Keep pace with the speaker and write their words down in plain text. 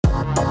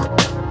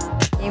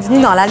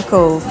Bienvenue dans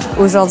l'alcove.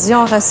 Aujourd'hui,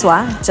 on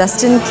reçoit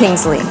Justin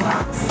Kingsley.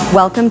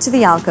 Welcome to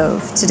the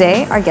alcove.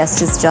 Today, our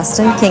guest is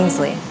Justin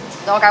Kingsley.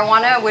 Donc, I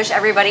want to wish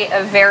everybody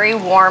a very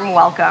warm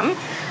welcome.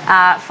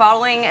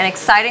 Following an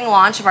exciting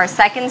launch of our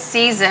second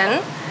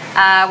season,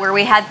 where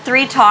we had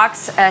 3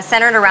 talks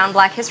centered around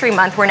Black History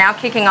Month, we're now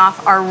kicking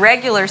off our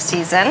regular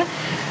season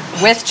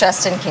with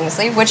Justin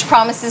Kingsley, which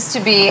promises to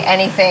be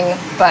anything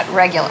but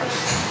regular.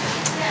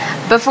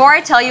 Before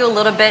I tell you a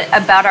little bit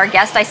about our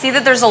guest, I see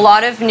that there's a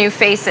lot of new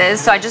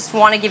faces, so I just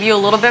want to give you a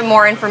little bit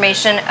more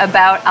information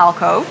about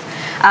Alcove.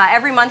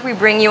 Every month we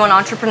bring you an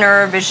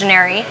entrepreneur or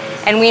visionary,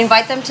 and we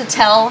invite them to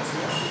tell...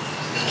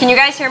 Can you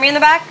guys hear me in the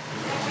back?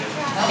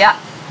 Yeah.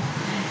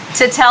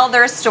 To tell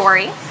their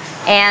story.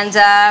 And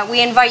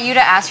we invite you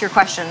to ask your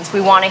questions.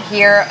 We want to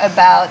hear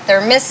about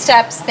their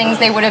missteps, things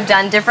they would have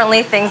done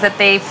differently, things that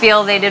they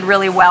feel they did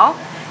really well.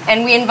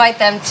 And we invite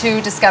them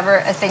to discover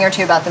a thing or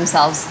two about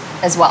themselves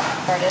as well.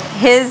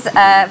 His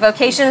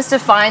vocation is to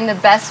find the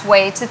best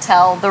way to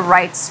tell the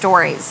right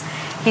stories.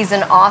 He's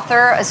an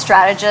author, a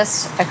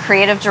strategist, a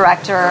creative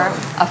director,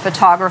 a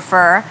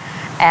photographer,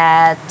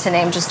 to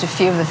name just a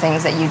few of the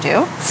things that you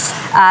do.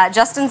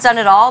 Justin's done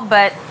it all,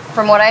 but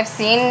from what I've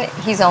seen,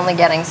 he's only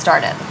getting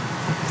started.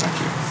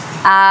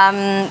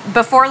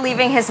 Before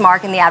leaving his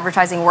mark in the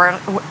advertising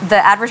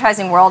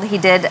world, he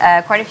did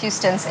quite a few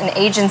stints in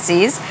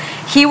agencies.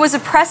 He was a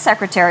press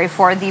secretary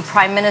for the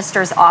Prime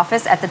Minister's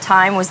office. At the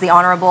time was the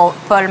Honorable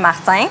Paul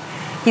Martin.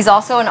 He's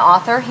also an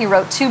author. He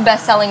wrote 2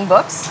 best-selling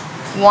books,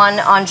 one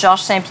on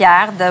Georges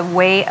Saint-Pierre, The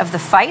Way of the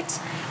Fight,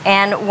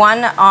 and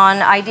one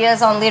on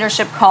ideas on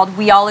leadership called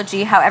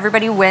Weology, How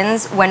Everybody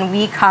Wins When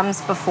We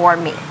Comes Before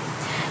Me.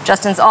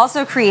 Justin's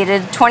also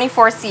created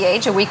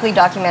 24CH, a weekly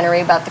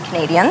documentary about the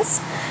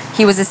Canadians.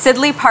 He was a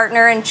Sidley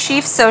partner and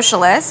chief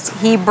socialist.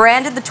 He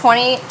branded the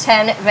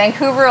 2010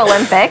 Vancouver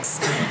Olympics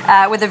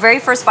with the very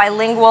first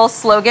bilingual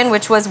slogan,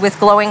 which was "With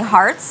glowing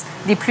hearts,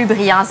 des plus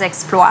brillants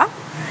exploits."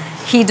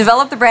 He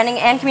developed the branding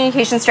and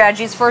communication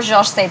strategies for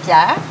Georges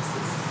Saint-Pierre.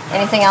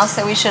 Anything else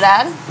that we should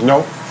add?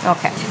 No.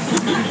 Okay.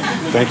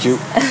 Thank you.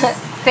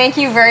 Thank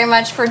you very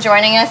much for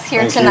joining us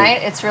here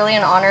tonight. It's really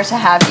an honor to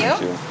have you.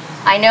 Thank you.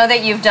 I know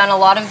that you've done a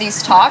lot of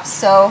these talks,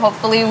 so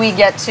hopefully we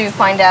get to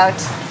find out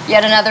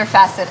yet another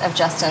facet of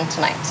Justin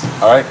tonight.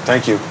 All right,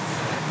 thank you.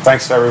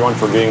 Thanks to everyone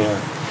for being here.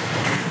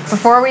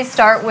 Before we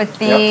start with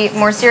the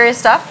more serious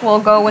stuff, we'll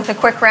go with a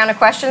quick round of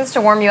questions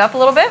to warm you up a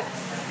little bit.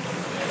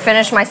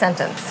 Finish my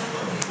sentence.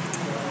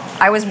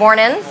 I was born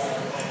in?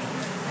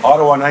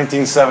 Ottawa,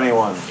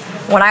 1971.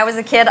 When I was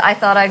a kid, I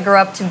thought I'd grow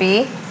up to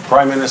be?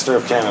 Prime Minister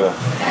of Canada.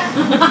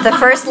 The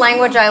first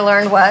language I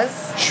learned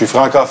was? Je suis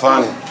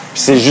francophone.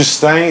 C'est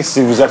Justin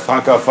si vous êtes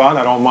francophone.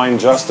 I don't mind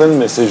Justin,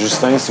 mais c'est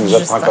Justin si vous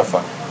êtes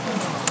francophone.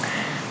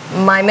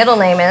 My middle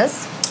name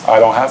is? I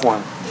don't have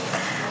one.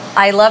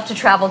 I love to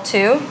travel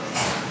to?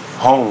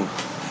 Home.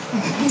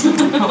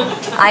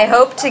 I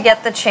hope to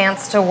get the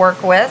chance to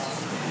work with?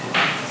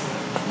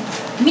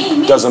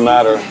 Me. Doesn't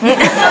matter.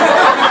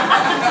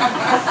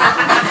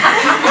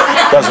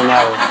 Doesn't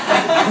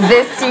matter.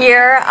 This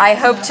year, I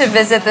hope to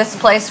visit this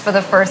place for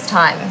the first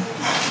time.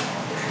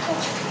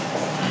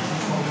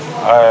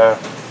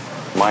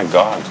 My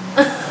God.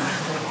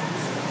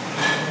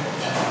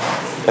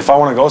 If I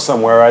want to go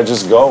somewhere, I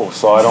just go.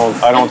 So I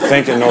don't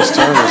think in those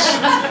terms.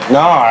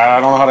 No, I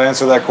don't know how to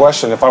answer that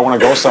question. If I want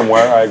to go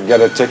somewhere, I get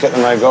a ticket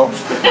and I go.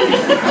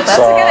 That's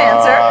a good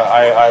answer.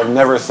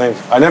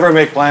 I never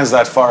make plans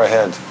that far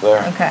ahead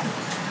there. Okay.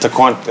 To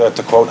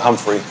quote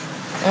Humphrey.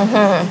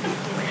 Mm-hmm.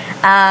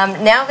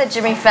 Now that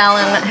Jimmy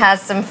Fallon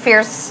has some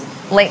fierce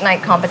late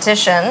night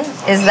competition,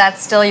 is that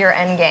still your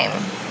end game?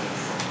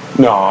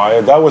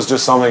 No, that was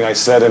just something I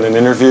said in an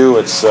interview.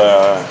 It's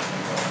a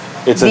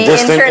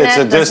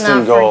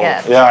distant goal.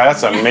 Forget. Yeah,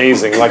 that's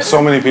amazing. Like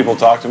so many people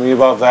talk to me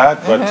about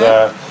that, but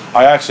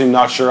I actually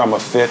not sure I'm a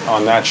fit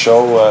on that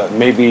show.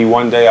 Maybe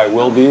one day I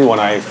will be when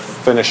I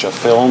finish a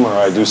film or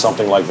I do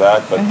something like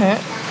that. But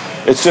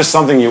it's just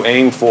something you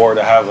aim for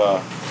to have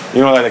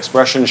that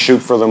expression,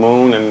 shoot for the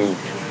moon and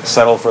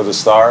settle for the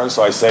stars.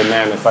 So I say,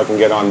 man, if I can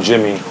get on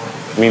Jimmy,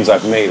 it means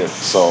I've made it.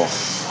 So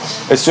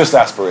it's just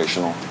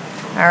aspirational.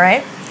 All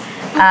right.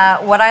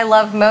 What I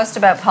love most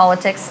about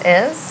politics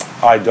is?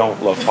 I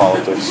don't love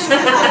politics.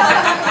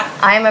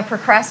 I am a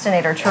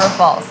procrastinator, true or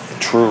false?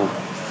 True.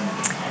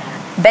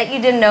 Bet you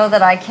didn't know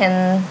that I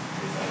can...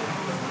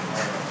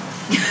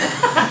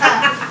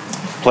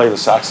 Play the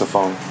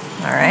saxophone.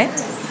 All right.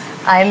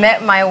 I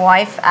met my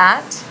wife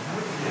at?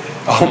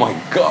 Oh my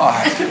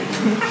God.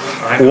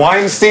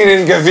 Weinstein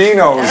and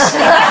Gavino's.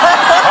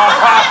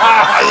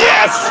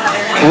 Yes.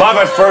 Love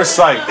at first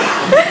sight.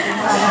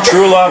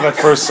 True love at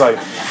first sight.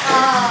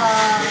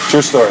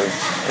 True story.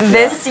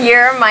 This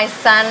year, my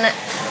son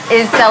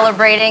is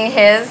celebrating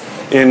his...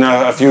 In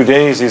a few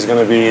days,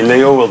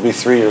 Leo will be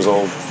 3 years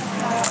old.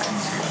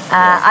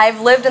 I've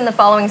lived in the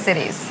following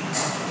cities.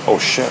 Oh,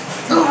 shit.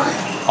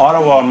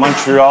 Ottawa,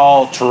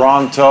 Montreal,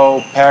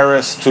 Toronto,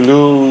 Paris,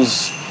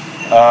 Toulouse,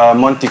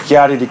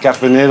 Montichiari di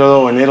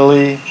Caponetto in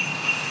Italy.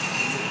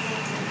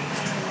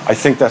 I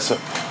think that's it.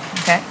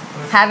 Okay.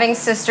 Having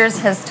sisters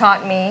has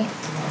taught me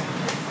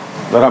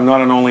that I'm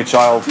not an only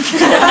child.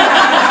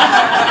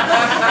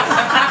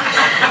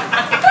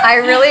 I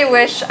really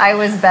wish I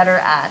was better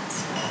at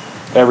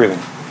everything.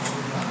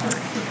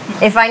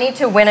 If I need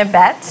to win a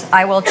bet,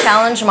 I will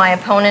challenge my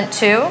opponent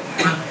to.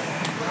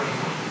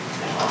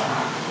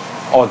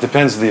 Oh, it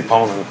depends on the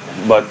opponent,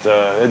 but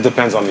it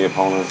depends on the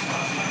opponent.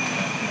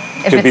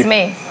 If it's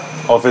me.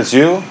 Oh, if it's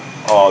you,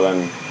 oh,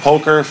 then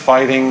poker,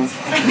 fighting,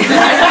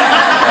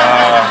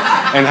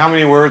 and how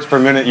many words per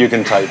minute you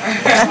can type.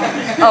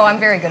 Oh, I'm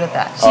very good at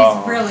that.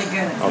 She's really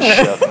good at that. Oh,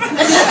 shit.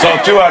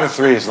 So 2 out of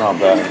 3 is not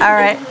bad. All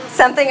right.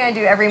 Something I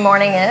do every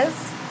morning is?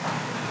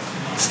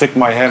 Stick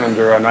my head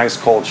under a nice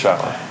cold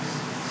shower.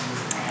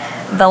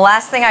 The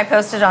last thing I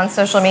posted on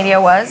social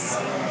media was?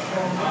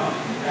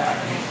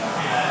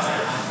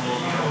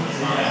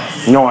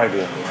 No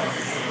idea.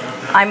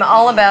 I'm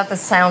all about the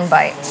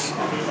soundbite.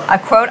 A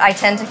quote I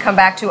tend to come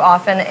back to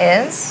often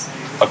is?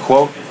 A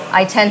quote?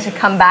 I tend to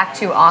come back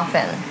to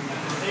often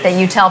that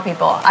you tell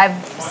people.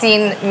 I've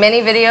seen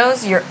many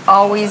videos, you're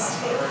always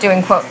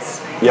doing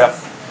quotes. Yeah.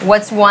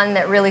 What's one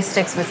that really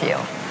sticks with you?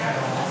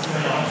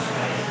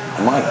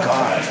 Oh my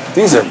God.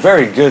 These are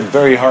very good,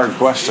 very hard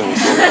questions.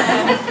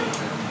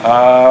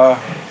 Well,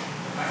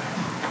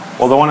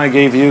 the one I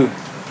gave you,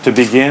 to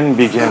begin,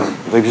 begin.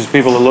 Because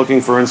people are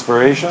looking for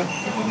inspiration.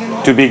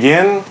 To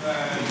begin,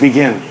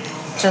 begin.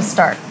 Just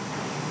start.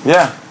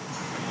 Yeah.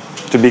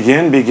 To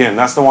begin, begin.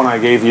 That's the one I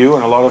gave you,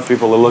 and a lot of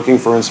people are looking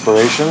for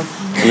inspiration,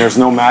 and there's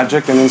no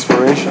magic in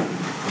inspiration.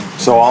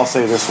 So I'll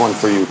say this one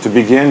for you. To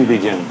begin,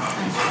 begin.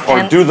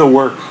 Or do the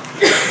work.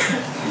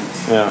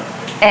 Yeah.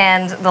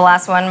 And the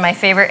last one, my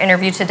favorite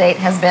interview to date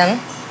has been?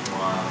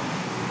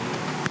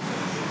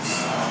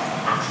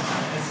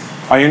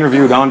 I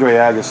interviewed Andre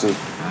Agassi.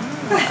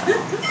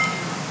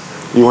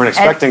 You weren't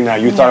expecting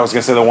that. You thought I was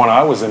going to say the one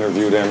I was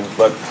interviewed in,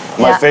 but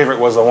my favorite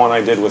was the one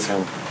I did with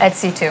him. At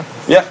C2.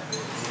 Yeah.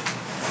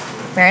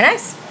 Very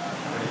nice.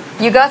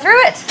 You go through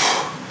it.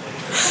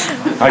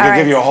 I could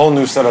give you a whole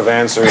new set of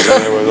answers,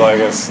 and it was like,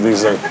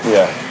 these are,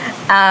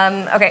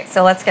 yeah. Okay,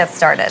 so let's get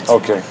started.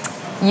 Okay.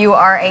 You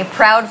are a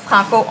proud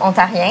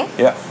Franco-Ontarien.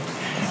 Yeah.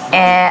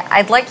 And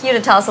I'd like you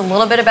to tell us a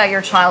little bit about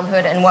your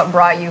childhood and what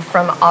brought you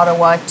from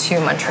Ottawa to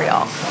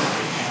Montreal.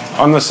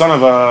 I'm the son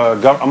of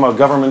I'm a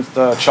government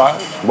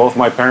child. Both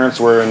my parents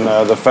were in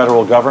the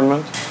federal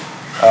government.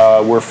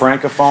 We're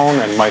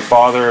francophone, and my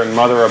father and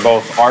mother are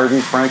both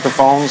ardent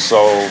francophones.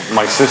 So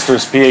my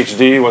sister's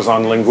PhD was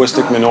on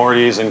linguistic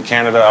minorities in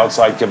Canada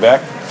outside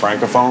Quebec,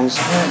 francophones.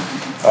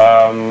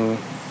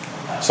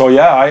 So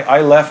yeah,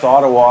 I left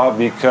Ottawa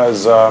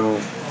because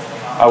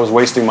I was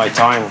wasting my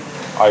time.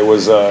 I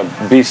was a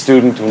B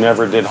student who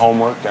never did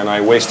homework, and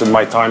I wasted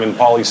my time in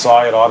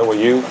poli-sci at Ottawa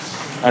U,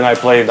 and I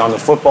played on the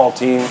football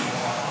team,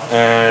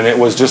 and it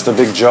was just a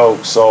big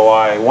joke.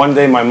 So one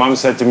day my mom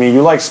said to me,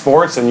 "You like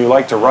sports and you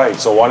like to write,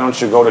 so why don't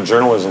you go to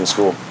journalism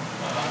school?"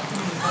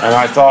 And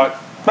I thought,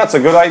 that's a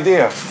good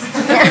idea.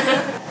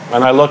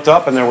 And I looked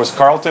up, and there was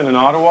Carleton in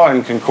Ottawa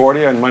and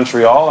Concordia in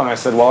Montreal, and I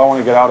said, well, I want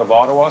to get out of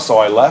Ottawa, so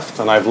I left,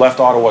 and I've left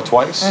Ottawa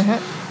twice.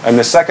 And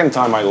the second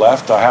time I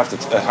left, I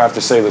have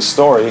to say the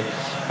story.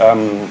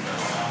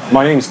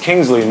 My name's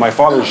Kingsley. My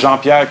father's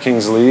Jean-Pierre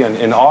Kingsley, and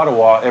in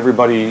Ottawa,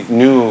 everybody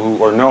knew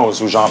or knows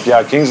who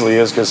Jean-Pierre Kingsley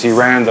is because he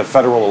ran the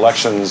federal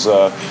elections,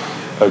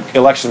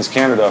 Elections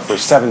Canada for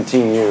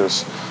 17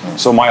 years.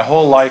 So my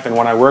whole life, and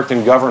when I worked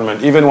in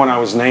government, even when I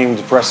was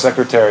named press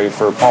secretary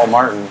for Paul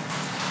Martin,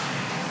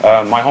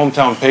 my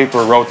hometown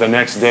paper wrote the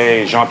next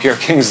day, Jean-Pierre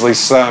Kingsley's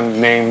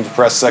son named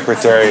press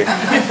secretary.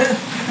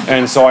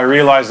 And so I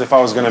realized if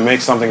I was going to make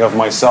something of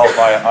myself,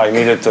 I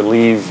needed to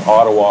leave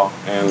Ottawa.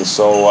 And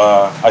so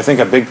I think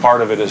a big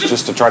part of it is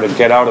just to try to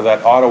get out of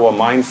that Ottawa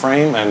mind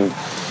frame. And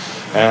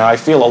I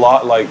feel a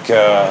lot like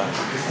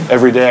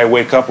every day I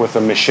wake up with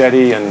a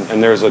machete,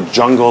 and there's a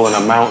jungle and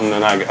a mountain,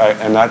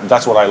 and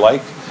that's what I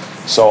like.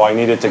 So I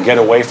needed to get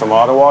away from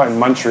Ottawa, and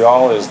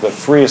Montreal is the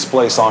freest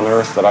place on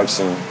earth that I've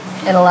seen.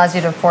 It allows you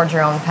to forge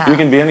your own path. You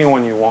can be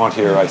anyone you want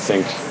here, I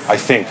think.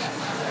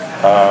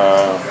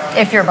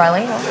 If you're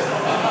bilingual.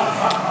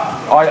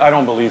 I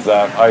don't believe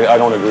that. I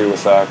don't agree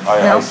with that.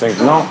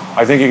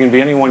 I think you can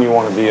be anyone you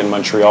want to be in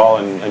Montreal,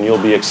 and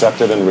you'll be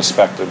accepted and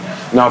respected.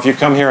 Now, if you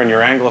come here and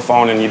you're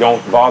Anglophone and you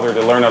don't bother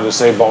to learn how to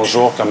say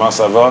bonjour, comment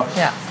ça va,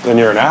 then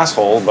you're an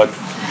asshole, but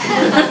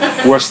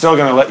we're still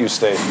going to let you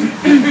stay.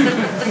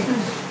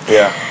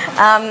 Yeah.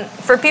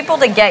 For people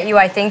to get you,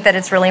 I think that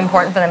it's really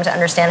important for them to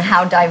understand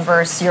how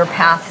diverse your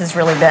path has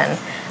really been.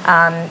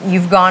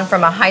 You've gone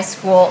from a high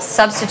school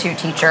substitute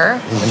teacher,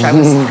 which I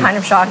was kind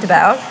of shocked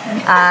about,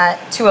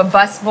 to a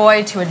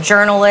busboy, to a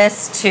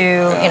journalist,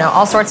 to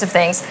all sorts of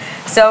things.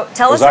 So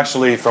tell us. It was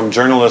actually from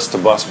journalist to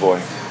busboy.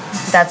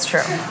 That's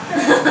true.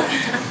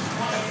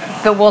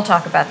 But we'll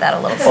talk about that a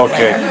little bit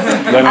Okay,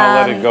 later. Then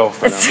I'll let it go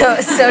for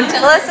now. So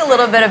tell us a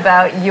little bit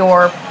about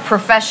your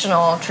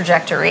professional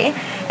trajectory,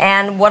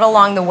 and what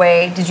along the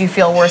way did you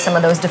feel were some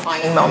of those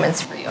defining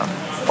moments for you?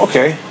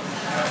 Okay.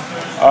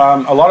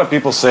 A lot of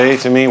people say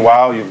to me,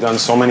 wow, you've done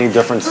so many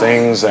different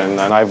things, and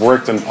I've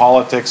worked in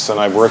politics, and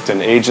I've worked in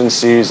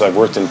agencies, I've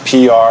worked in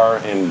PR,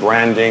 in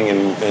branding,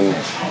 in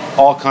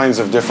all kinds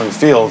of different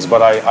fields,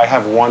 but I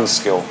have one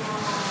skill,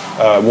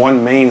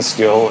 one main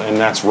skill, and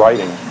that's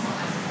writing.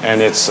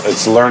 And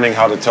it's learning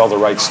how to tell the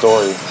right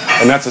story.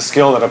 And that's a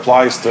skill that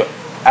applies to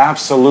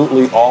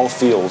absolutely all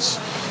fields.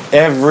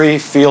 Every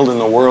field in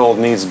the world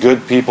needs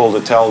good people to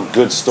tell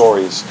good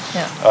stories.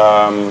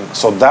 Yeah.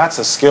 So that's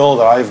a skill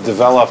that I've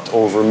developed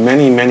over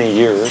many, many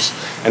years,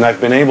 and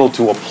I've been able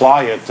to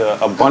apply it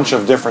to a bunch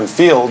of different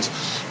fields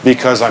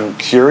because I'm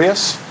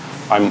curious,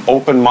 I'm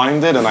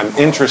open-minded, and I'm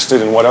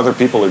interested in what other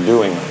people are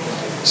doing.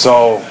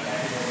 So,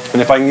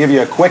 and if I can give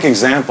you a quick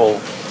example,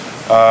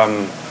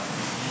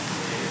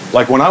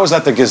 like when I was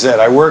at the Gazette,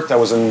 I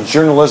was in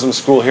journalism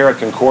school here at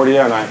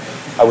Concordia, and I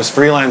was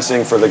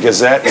freelancing for the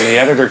Gazette, and the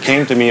editor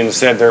came to me and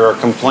said, there are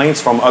complaints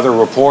from other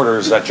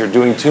reporters that you're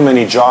doing too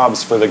many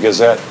jobs for the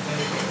Gazette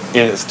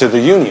to the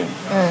union.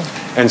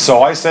 And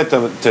so I said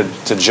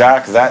to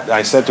Jack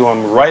I said to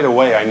him right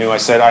away, I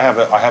said, I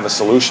have a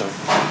solution.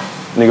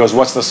 And he goes,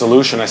 what's the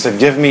solution? I said,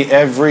 give me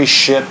every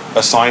shit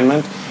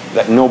assignment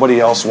that nobody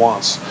else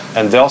wants,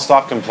 and they'll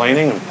stop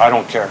complaining, and I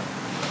don't care.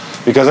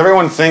 Because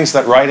everyone thinks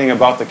that writing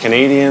about the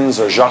Canadiens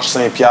or Georges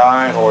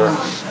Saint-Pierre or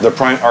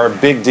are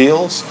big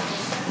deals,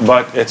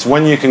 but it's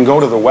when you can go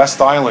to the West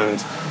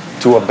Island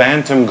to a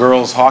Bantam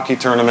girls hockey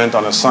tournament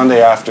on a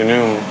Sunday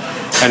afternoon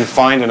and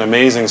find an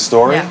amazing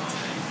story. Yeah.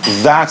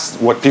 That's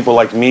what people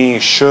like me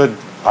should,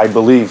 I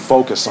believe,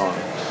 focus on.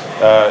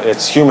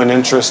 It's human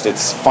interest,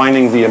 it's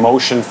finding the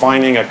emotion,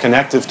 finding a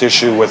connective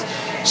tissue with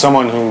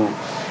someone who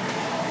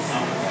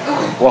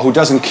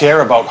doesn't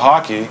care about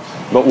hockey,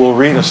 but will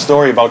read a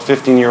story about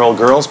 15-year-old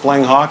girls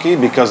playing hockey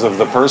because of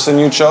the person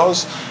you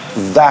chose.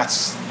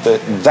 That's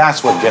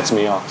what gets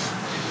me off.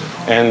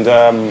 And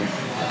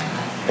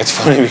it's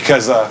funny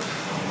because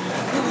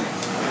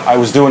I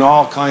was doing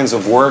all kinds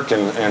of work,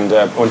 and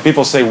when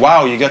people say,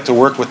 wow, you get to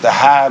work with the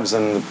Habs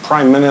and the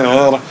Prime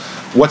Minister,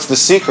 what's the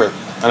secret?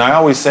 And I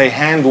always say,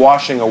 Hand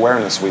Washing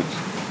Awareness Week.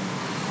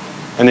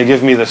 And they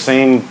give me the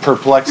same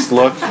perplexed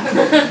look.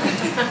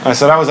 I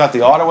said, I was at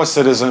the Ottawa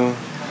Citizen,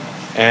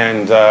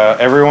 and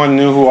everyone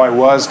knew who I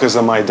was because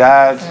of my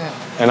dad.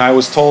 And I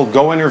was told,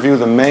 go interview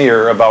the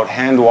mayor about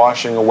Hand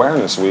Washing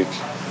Awareness Week.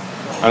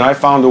 And I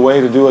found a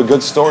way to do a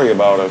good story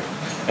about it.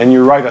 And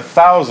you write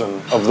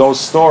 1,000 of those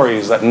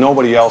stories that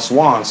nobody else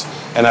wants.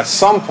 And at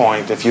some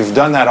point, if you've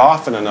done that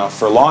often enough,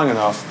 for long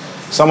enough,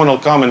 someone will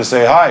come and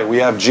say, hi, we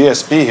have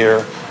GSP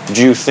here.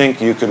 Do you think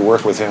you could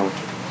work with him?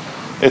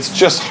 It's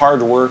just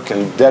hard work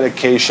and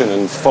dedication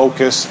and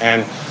focus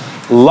and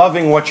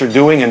loving what you're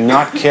doing and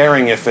not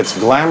caring if it's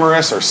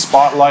glamorous or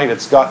spotlight.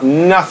 It's got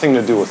nothing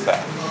to do with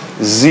that.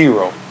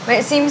 Zero. But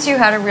it seems you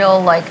had a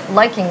real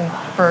liking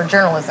for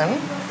journalism.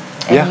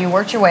 And you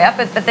worked your way up,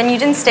 but then you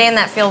didn't stay in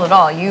that field at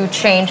all. You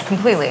changed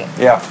completely.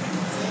 Yeah.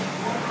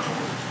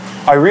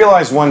 I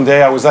realized one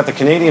day I was at the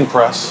Canadian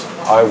Press.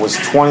 I was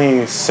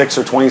 26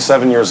 or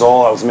 27 years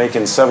old. I was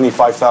making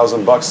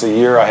 $75,000 a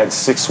year. I had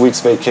 6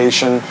 weeks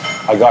vacation.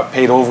 I got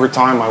paid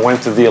overtime. I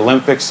went to the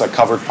Olympics. I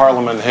covered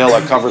Parliament Hill.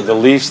 I covered the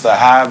Leafs, the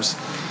Habs.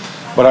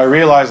 But I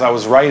realized I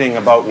was writing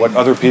about what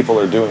other people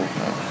are doing.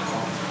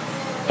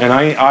 And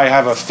I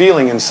have a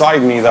feeling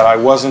inside me that I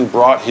wasn't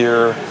brought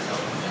here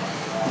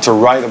to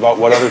write about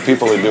what other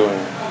people are doing.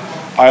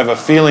 I have a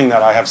feeling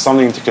that I have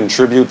something to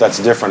contribute that's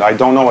different. I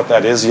don't know what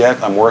that is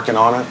yet. I'm working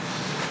on it.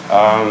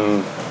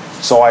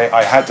 So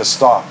I had to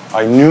stop.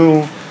 I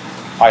knew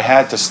I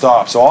had to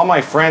stop. So all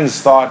my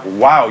friends thought,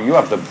 wow, you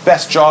have the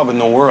best job in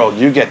the world.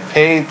 You get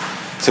paid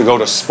to go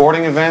to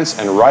sporting events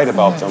and write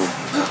about them.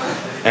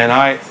 And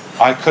I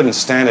couldn't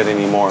stand it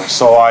anymore.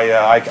 So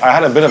I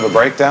had a bit of a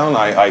breakdown.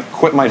 I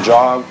quit my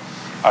job.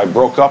 I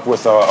broke up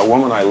with a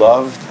woman I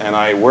loved, and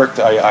I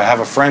have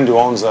a friend who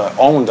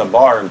owned a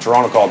bar in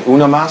Toronto called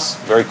Unamas,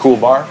 very cool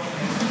bar.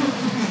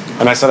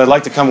 And I said, I'd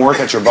like to come work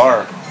at your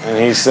bar. And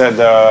he said,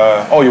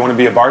 oh, you want to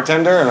be a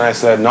bartender? And I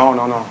said, no.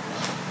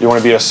 You want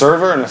to be a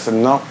server? And I said,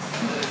 no.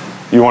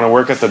 You want to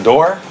work at the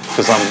door?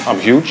 Because I'm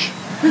huge.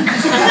 And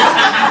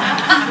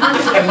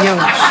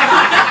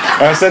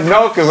I said,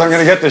 no, because I'm going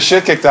to get the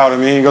shit kicked out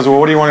of me. He goes, well,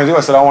 what do you want to do? I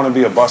said, I want to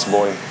be a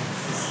busboy.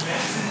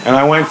 And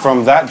I went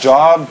from that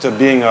job to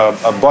being a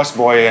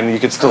busboy, and you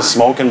could still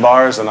smoke in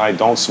bars, and I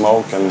don't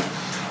smoke. And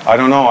I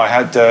don't know, I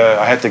had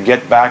to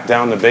get back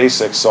down to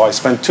basics. So I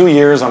spent 2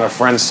 years on a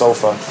friend's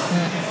sofa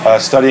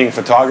studying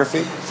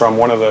photography from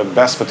one of the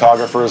best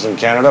photographers in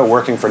Canada,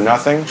 working for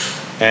nothing,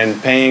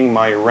 and paying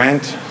my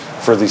rent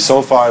for the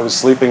sofa I was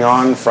sleeping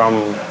on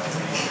from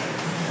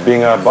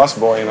being a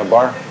busboy in a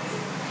bar.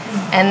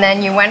 And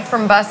then you went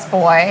from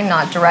busboy,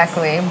 not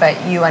directly, but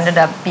you ended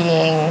up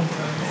being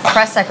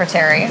press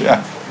secretary.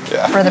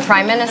 For the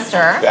Prime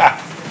Minister.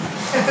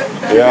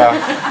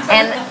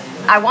 And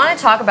I want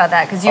to talk about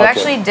that because you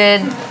actually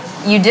did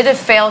a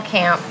fail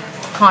camp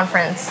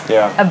conference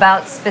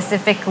about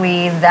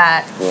specifically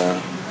that.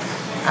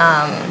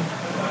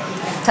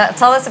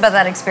 Tell us about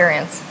that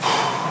experience.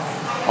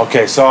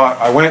 Okay, so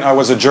I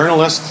was a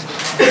journalist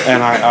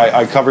and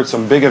I covered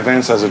some big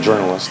events as a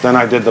journalist. Then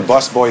I did the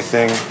busboy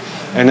thing,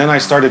 and then I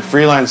started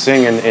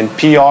freelancing in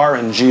PR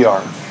and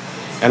GR.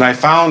 And I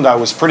found I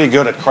was pretty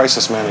good at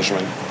crisis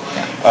management.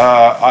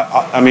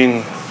 I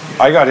mean,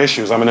 I got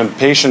issues. I'm an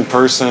impatient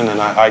person,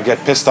 and I get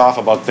pissed off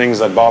about things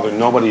that bother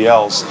nobody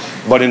else.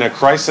 But in a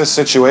crisis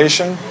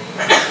situation,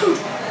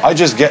 I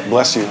just get,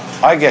 bless you,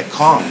 I get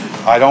calm.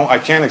 I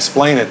can't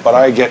explain it, but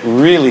I get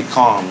really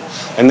calm.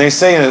 And they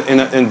say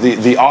in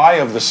the eye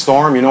of the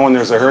storm, you know, when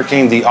there's a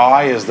hurricane, the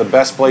eye is the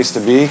best place to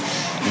be.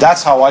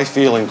 That's how I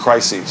feel in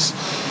crises.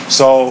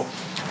 So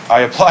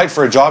I applied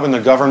for a job in the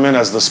government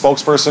as the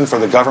spokesperson for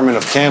the government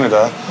of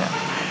Canada.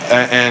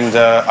 And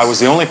I was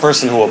the only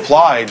person who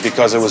applied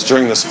because it was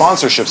during the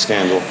sponsorship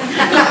scandal.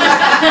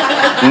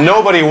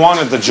 Nobody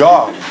wanted the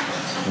job,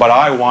 but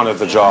I wanted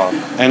the job.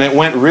 And it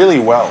went really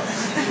well.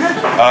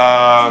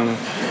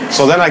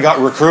 So then I got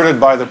recruited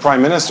by the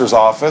Prime Minister's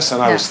office,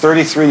 and I was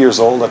 33 years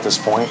old at this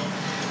point,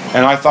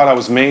 and I thought I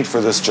was made for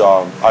this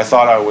job. I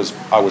thought I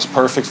was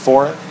perfect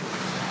for it.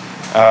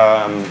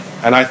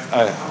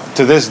 And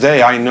to this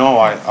day, I know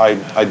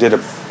I did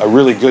a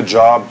really good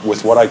job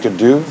with what I could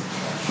do,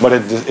 but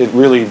it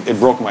really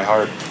broke my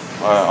heart.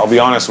 I'll be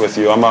honest with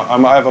you.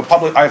 I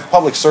have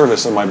public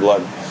service in my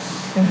blood.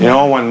 Mm-hmm. You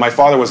know, when my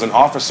father was an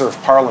officer of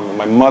Parliament,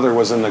 my mother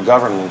was in the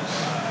government.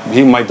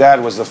 My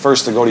dad was the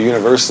first to go to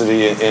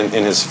university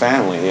in his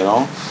family, you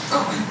know,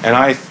 and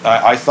I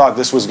thought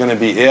this was going to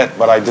be it,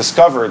 but I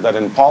discovered that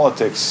in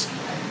politics,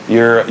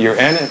 your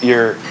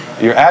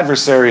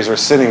adversaries are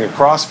sitting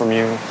across from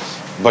you,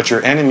 but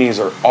your enemies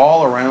are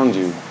all around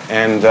you.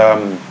 And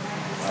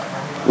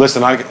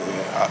listen, I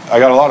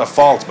got a lot of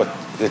faults, but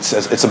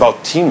it's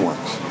about teamwork.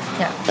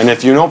 Yeah. And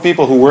if you know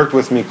people who worked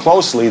with me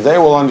closely, they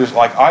will understand.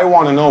 Like, I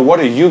want to know, what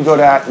are you good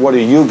at? What are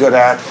you good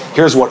at?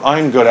 Here's what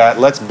I'm good at.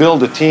 Let's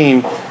build a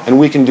team, and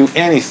we can do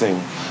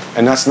anything.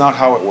 And that's not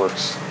how it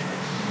works.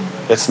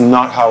 It's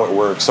not how it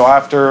works. So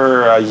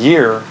after a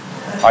year,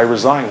 I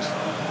resigned.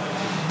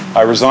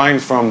 I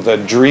resigned from the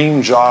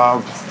dream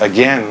job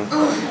again,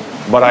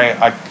 but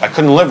I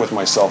couldn't live with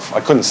myself. I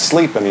couldn't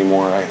sleep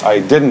anymore. I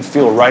didn't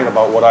feel right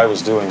about what I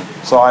was doing.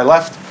 So I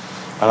left,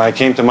 and I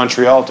came to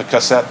Montreal to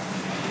Cossette.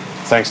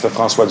 Thanks to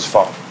François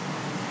Dufort.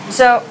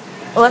 So,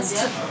 let's...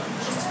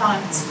 Juste parler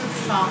un petit peu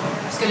plus fort,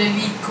 parce que le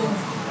lit court,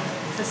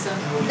 c'est ça.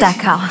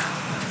 D'accord.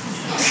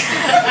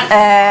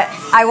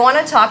 I want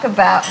to talk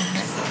about...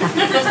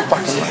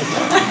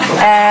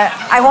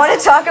 I want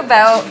to talk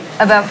about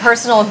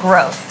personal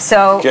growth.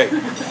 So, okay.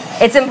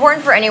 It's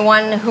important for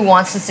anyone who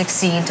wants to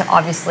succeed to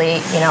obviously,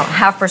 you know,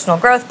 have personal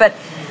growth, but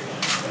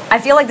I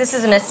feel like this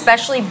is an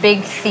especially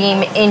big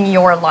theme in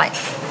your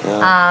life.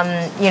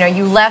 Yeah. You know,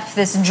 you left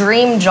this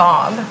dream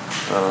job,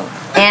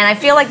 and I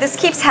feel like this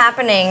keeps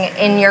happening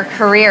in your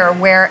career,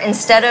 where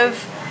instead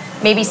of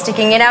maybe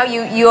sticking it out,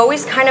 you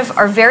always kind of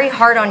are very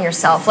hard on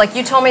yourself. Like,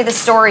 you told me the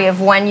story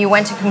of when you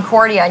went to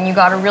Concordia and you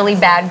got a really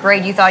bad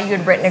grade. You thought you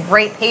had written a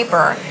great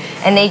paper,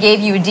 and they gave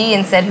you a D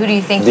and said, who do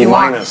you think you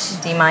are?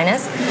 D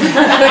minus. Who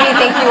do you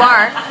think you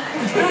are?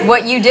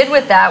 What you did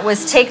with that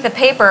was take the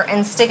paper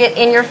and stick it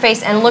in your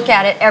face and look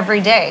at it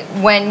every day.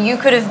 When you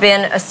could have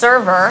been a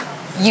server,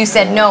 you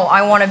said, no,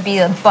 I want to be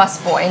a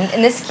busboy.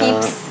 And this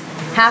keeps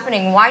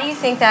happening. Why do you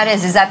think that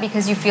is? Is that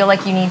because you feel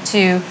like you need to,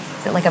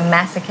 is it like a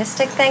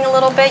masochistic thing a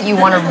little bit? You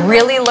want to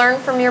really learn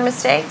from your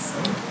mistakes?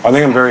 I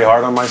think I'm very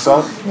hard on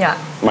myself.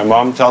 Yeah. My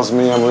mom tells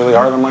me I'm really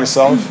hard on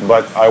myself,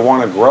 but I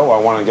want to grow.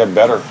 I want to get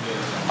better.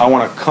 I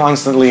want to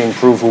constantly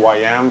improve who I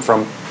am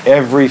from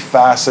every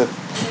facet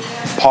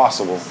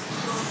possible.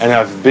 And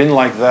I've been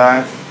like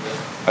that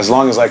as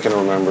long as I can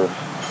remember.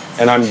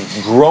 And I'm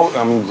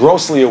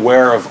grossly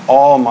aware of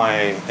all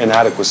my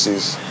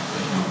inadequacies,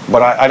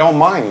 but I don't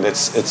mind.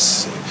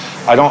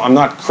 I'm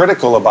not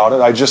critical about it.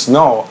 I just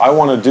know I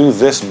want to do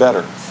this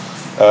better.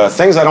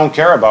 Things I don't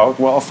care about,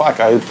 well,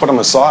 fuck, I put them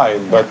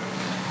aside. But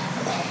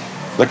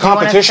the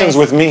competition's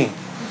with me.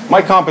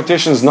 My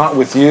competition's not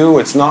with you.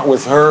 It's not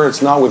with her.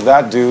 It's not with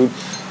that dude.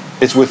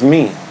 It's with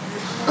me.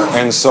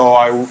 And so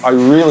I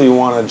really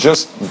want to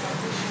just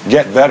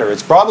get better.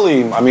 It's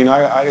probably, I mean,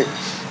 I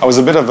was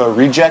a bit of a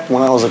reject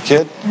when I was a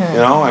kid, you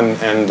know,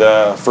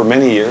 and for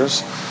many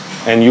years.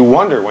 And you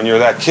wonder when you're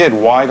that kid,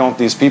 why don't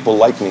these people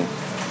like me?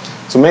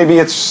 So maybe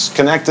it's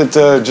connected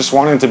to just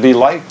wanting to be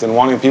liked and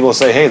wanting people to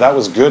say, hey, that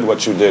was good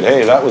what you did.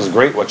 Hey, that was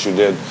great what you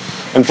did.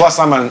 And plus,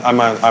 I'm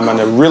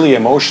a really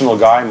emotional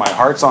guy. My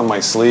heart's on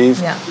my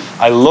sleeve. Yeah.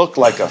 I look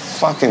like a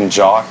fucking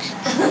jock.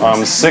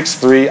 I'm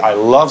 6'3". I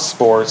love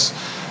sports,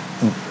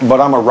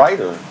 but I'm a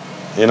writer.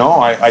 You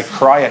know, I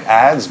cry at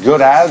ads.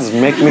 Good ads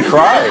make me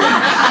cry.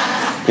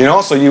 You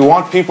know, so you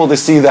want people to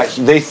see that.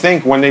 They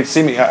think when they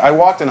see me, I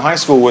walked in high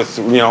school with,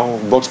 you know,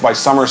 books by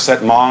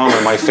Somerset Maugham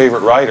and my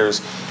favorite writers,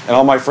 and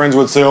all my friends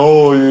would say,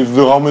 oh,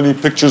 how many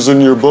pictures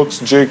in your books,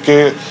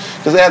 JK?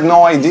 Because they had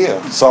no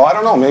idea. So I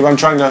don't know, maybe I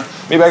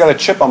got a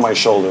chip on my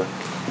shoulder.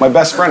 My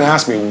best friend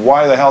asked me,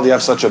 why the hell do you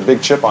have such a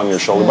big chip on your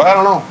shoulder? But I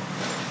don't know.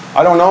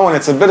 I don't know, and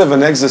it's a bit of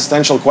an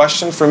existential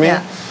question for me.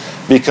 Yeah.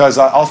 Because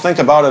I'll think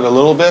about it a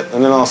little bit,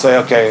 and then I'll say,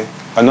 okay,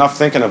 enough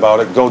thinking about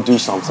it, go do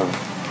something.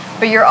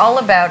 But you're all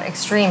about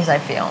extremes, I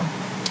feel.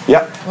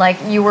 Yeah. Like,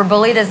 you were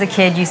bullied as a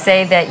kid. You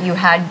say that you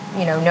had,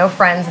 no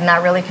friends, and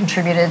that really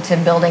contributed to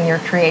building your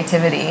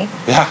creativity.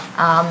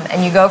 Yeah.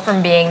 And you go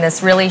from being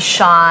this really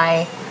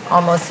shy,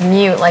 almost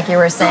mute, like you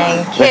were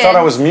saying, kid. They thought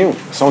I was mute.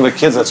 Some of the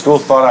kids at school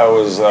thought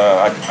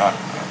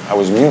I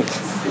was mute.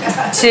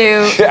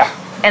 Yeah.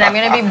 And I'm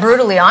going to be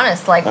brutally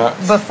honest. Like,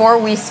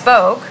 before we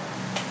spoke,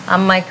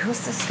 I'm like,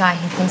 who's this guy?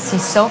 He thinks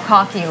he's so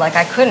cocky. Like,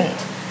 I couldn't.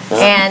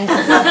 And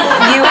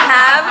you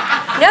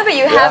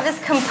have this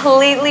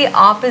completely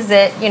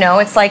opposite,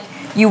 it's like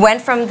you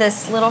went from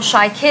this little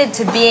shy kid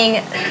to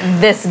being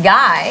this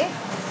guy.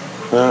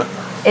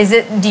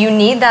 Do you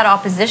need that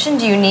opposition?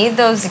 Do you need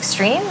those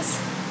extremes?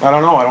 I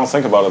don't know. I don't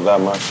think about it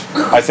that much.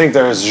 I think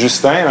there's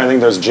Justin and I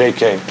think there's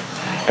JK.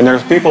 And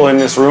there's people in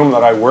this room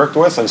that I worked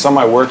with and some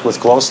I worked with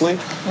closely.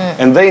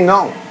 And they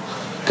know.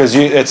 Because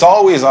it's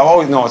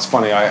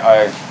funny.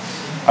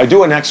 I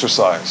do an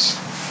exercise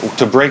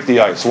to break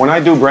the ice. When I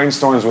do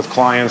brainstorms with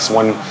clients,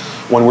 when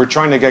we're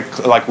trying to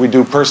get, like we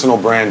do personal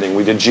branding,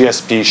 we did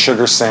GSP,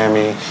 Sugar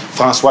Sammy,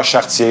 François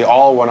Chartier,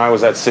 all when I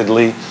was at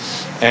Sidley.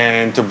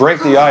 And to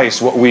break the ice,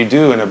 what we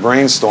do in a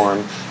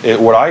brainstorm,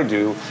 what I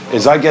do,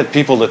 is I get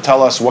people to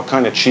tell us what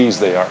kind of cheese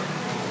they are.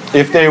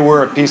 If they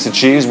were a piece of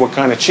cheese, what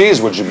kind of cheese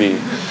would you be?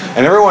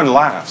 And everyone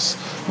laughs.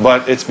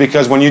 But it's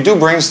because when you do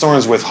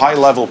brainstorms with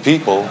high-level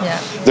people,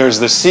 there's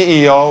the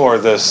CEO or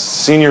the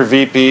senior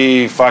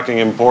VP, fucking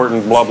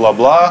important, blah, blah,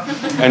 blah.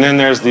 And then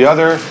there's the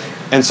other.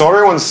 And so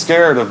everyone's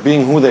scared of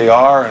being who they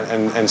are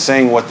and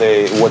saying what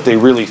they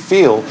really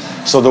feel.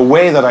 So the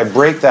way that I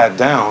break that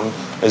down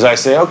is I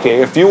say, okay,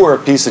 if you were a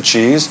piece of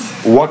cheese,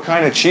 what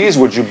kind of cheese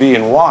would you be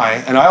and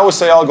why? And I always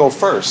say I'll go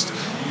first.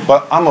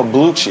 But I'm a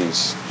blue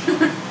cheese.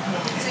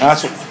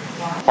 That's what,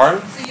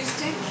 pardon? So you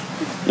stink?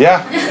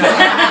 Yeah.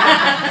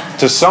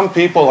 To some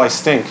people, I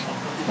stink.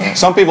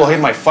 Some people hate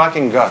my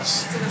fucking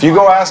guts. If you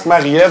go ask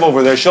Marie-Ève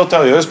over there, she'll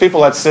tell you. There's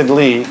people at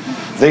Sidley,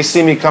 they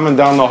see me coming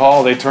down the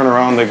hall, they turn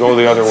around, they go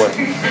the other way.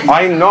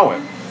 I know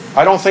it.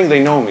 I don't think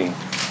they know me.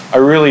 I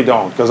really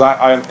don't. Because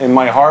in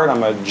my heart,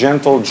 I'm a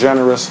gentle,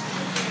 generous,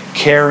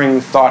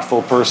 caring,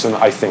 thoughtful person,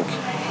 I think.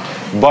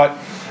 But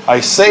I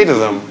say to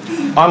them,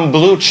 I'm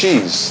blue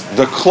cheese.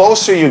 The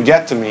closer you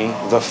get to me,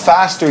 the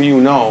faster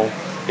you know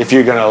if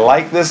you're going to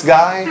like this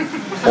guy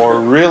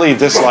or really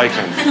dislike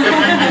him.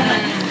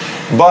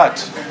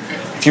 But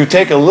if you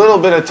take a little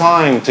bit of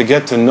time to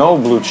get to know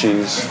blue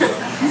cheese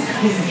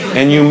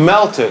and you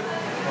melt it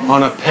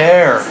on a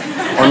pear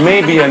or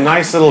maybe a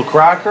nice little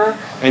cracker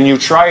and you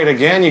try it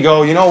again, you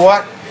go, you know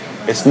what?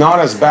 It's not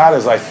as bad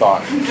as I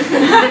thought.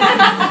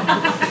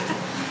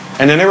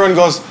 And then everyone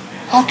goes,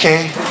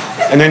 okay.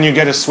 And then you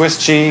get a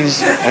Swiss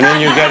cheese, and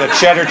then you get a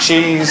cheddar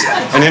cheese,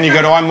 and then you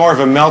go, oh, I'm more of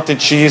a melted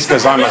cheese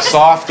because I'm a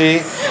softie.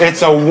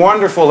 It's a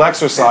wonderful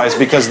exercise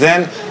because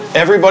then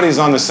everybody's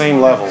on the same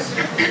level.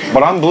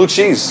 But I'm blue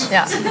cheese.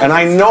 Yeah. And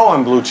I know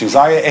I'm blue cheese.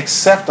 I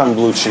accept I'm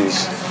blue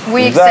cheese.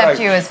 We accept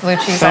you as blue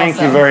cheese Thank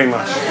you very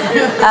much.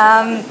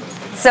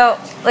 So,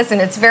 listen,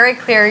 it's very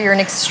clear you're an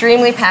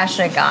extremely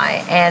passionate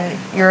guy, and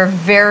you're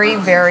very,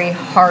 very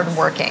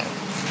hardworking.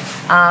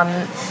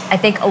 I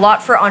think a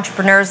lot for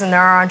entrepreneurs, and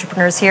there are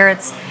entrepreneurs here,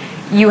 it's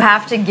you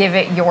have to give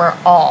it your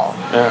all.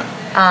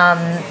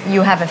 Yeah.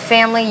 You have a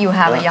family, you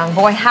have a young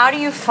boy. How do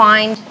you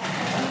find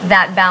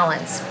that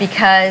balance?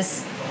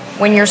 Because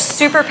when you're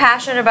super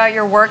passionate about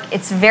your work,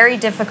 it's very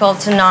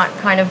difficult to not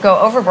kind of go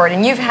overboard.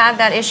 And you've had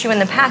that issue in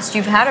the past.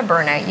 You've had a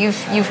burnout.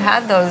 You've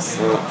had those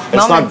moments.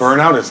 It's not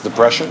burnout, it's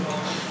depression.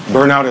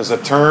 Burnout is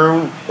a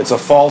term, it's a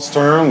false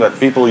term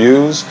that people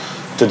use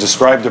to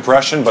describe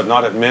depression but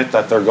not admit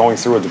that they're going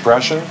through a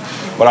depression.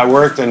 But I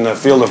worked in the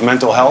field of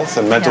mental health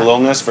and mental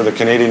illness for the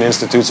Canadian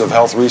Institutes of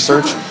Health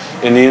Research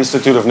in the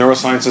Institute of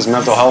Neurosciences,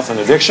 Mental Health and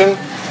Addiction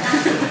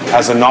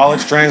as a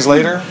knowledge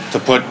translator to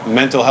put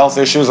mental health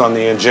issues on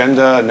the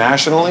agenda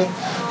nationally.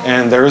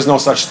 And there is no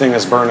such thing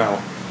as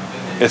burnout.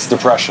 It's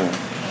depression.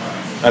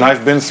 And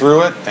I've been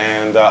through it,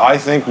 and I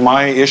think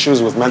my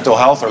issues with mental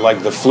health are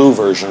like the flu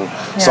version.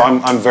 Yeah. So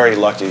I'm very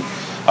lucky.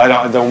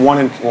 The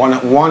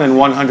one in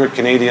 100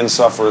 Canadians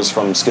suffers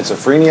from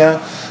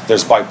schizophrenia.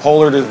 There's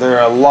bipolar. There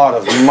are a lot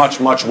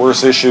of much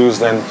worse issues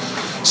than.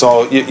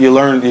 So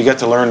you get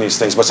to learn these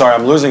things. But sorry,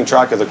 I'm losing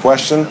track of the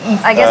question.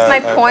 I guess my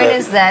point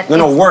is that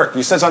work.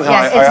 You said something.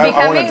 Yes, it's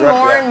becoming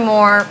more and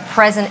more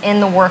present in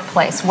the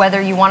workplace,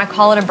 whether you want to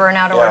call it a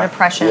burnout or a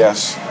depression.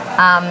 Yes.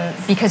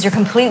 Because you're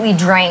completely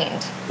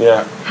drained.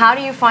 Yeah. How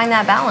do you find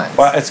that balance?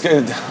 Well, it's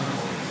good.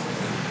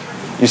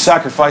 You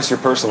sacrifice your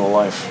personal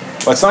life.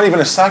 But it's not even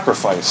a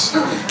sacrifice.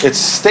 It's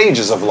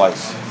stages of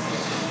life.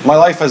 My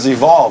life has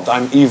evolved.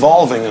 I'm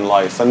evolving in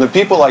life. And the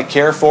people I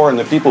care for and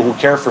the people who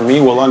care for me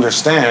will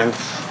understand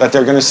that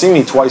they're going to see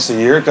me twice a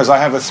year because I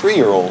have a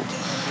 3-year-old.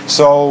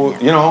 So,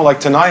 like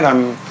tonight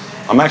I'm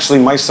actually,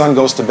 my son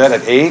goes to bed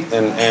at 8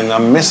 and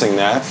I'm missing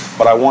that.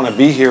 But I want to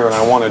be here and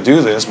I want to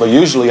do this. But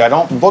usually I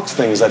don't book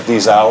things at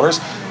these hours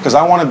because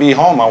I want to be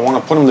home. I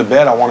want to put him to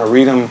bed. I want to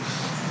read him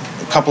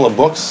a couple of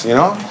books,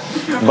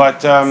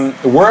 But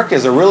work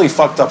is a really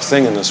fucked up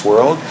thing in this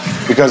world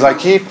because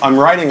I'm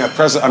writing a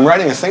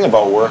thing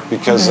about work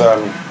because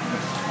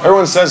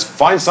everyone says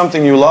find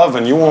something you love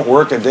and you won't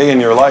work a day in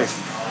your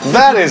life.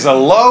 That is a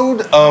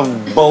load of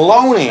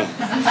baloney.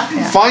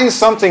 Find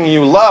something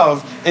you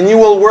love and you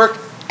will work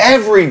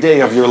every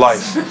day of your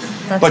life.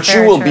 But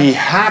you will be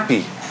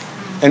happy.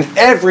 And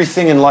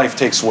everything in life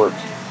takes work.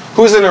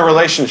 Who's in a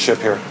relationship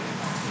here?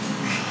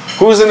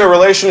 Who's in a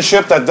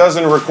relationship that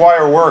doesn't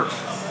require work?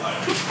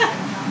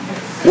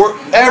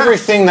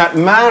 Everything that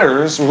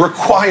matters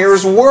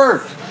requires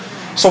work.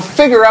 So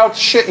figure out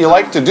shit you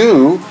like to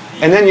do,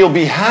 and then you'll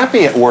be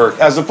happy at work,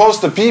 as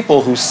opposed to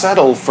people who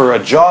settle for a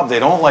job they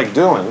don't like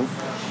doing,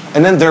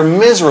 and then they're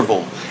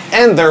miserable,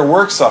 and their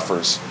work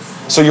suffers.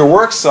 So your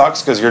work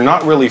sucks because you're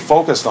not really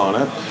focused on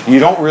it, you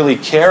don't really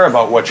care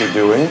about what you're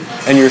doing,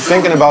 and you're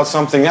thinking about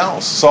something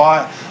else. So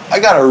I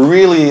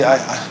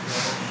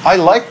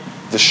like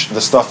the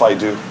stuff I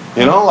do.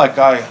 You know, like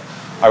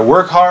I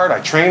work hard,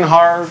 I train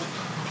hard,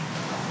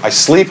 I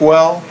sleep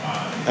well,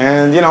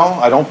 and you know,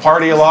 I don't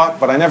party a lot,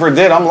 but I never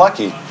did. I'm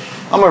lucky.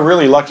 I'm a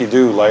really lucky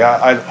dude. Like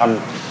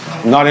I'm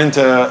not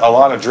into a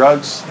lot of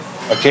drugs.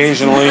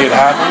 Occasionally it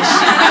happens.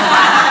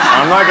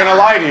 I'm not gonna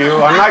lie to you.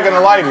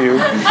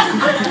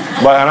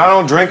 And I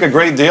don't drink a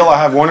great deal. I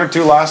have 1 or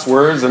 2 last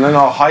words, and then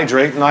I'll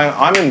hydrate, and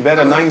I'm in bed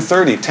at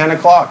 9:30, 10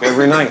 o'clock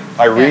every night.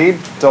 I read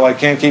till I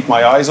can't keep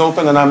my eyes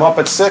open, and I'm up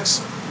at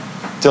 6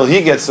 till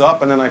he gets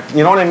up, and then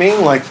you know what I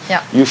mean? Like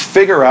you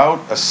figure out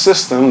a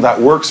system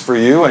that works for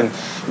you. And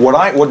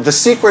what the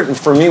secret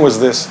for me was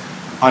this: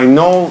 I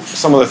know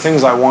some of the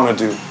things I want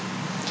to do.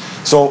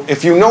 So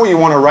if you know you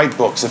want to write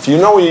books, if you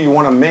know you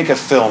want to make a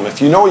film,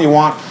 if you know you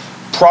want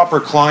proper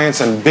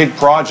clients and big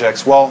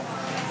projects, well,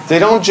 they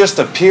don't just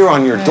appear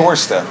on your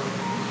doorstep.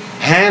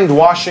 Hand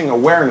Washing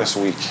Awareness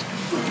Week.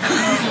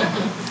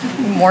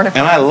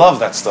 And I love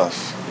that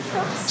stuff.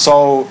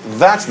 So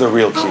that's the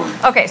real key.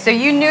 Okay, so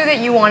you knew that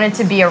you wanted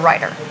to be a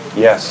writer.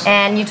 Yes.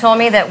 And you told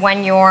me that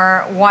when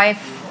your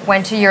wife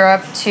went to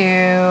Europe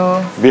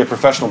to be a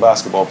professional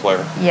basketball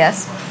player.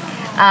 Yes.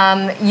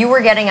 You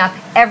were getting up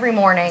every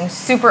morning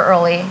super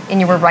early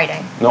and you were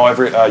writing. No,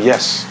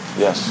 yes.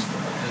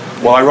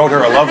 Well, I wrote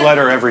her a love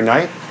letter every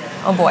night.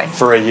 Oh boy.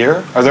 For a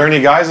year. Are there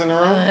any guys in the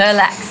room?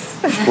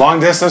 Relax.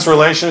 Long distance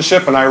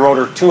relationship, and I wrote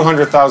her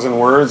 200,000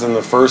 words in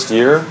the first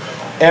year.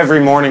 Every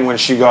morning when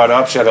she got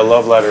up, she had a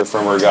love letter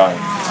from her guy.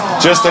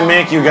 Just to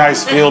make you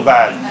guys feel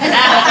bad.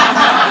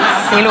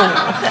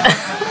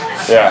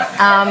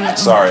 Yeah.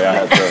 Sorry,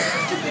 I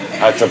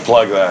had to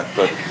plug that.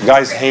 But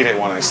guys hate it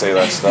when I say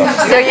that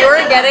stuff. So you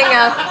were getting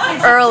up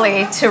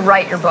early to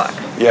write your book.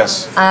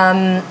 Yes.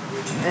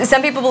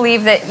 Some people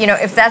believe that, you know,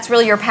 if that's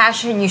really your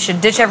passion, you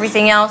should ditch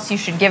everything else. You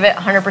should give it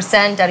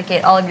 100%,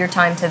 dedicate all of your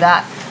time to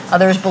that.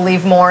 Others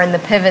believe more in the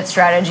pivot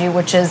strategy,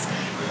 which is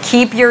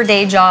keep your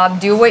day job,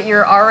 do what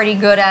you're already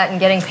good at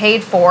and getting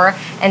paid for,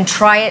 and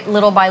try it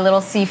little by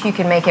little, see if you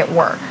can make it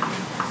work.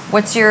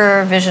 What's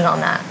your vision on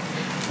that?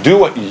 Do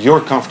what you're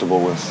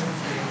comfortable with.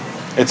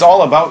 It's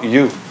all about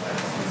you.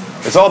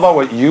 It's all about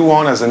what you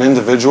want as an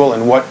individual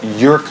and what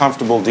you're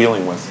comfortable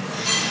dealing with.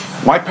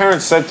 My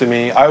parents said to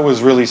me, I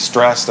was really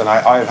stressed and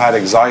I've had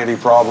anxiety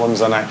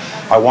problems and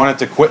I wanted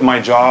to quit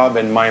my job,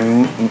 and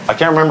I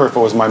can't remember if it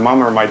was my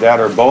mom or my dad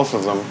or both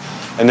of them,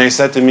 and they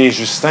said to me,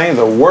 Justin,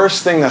 the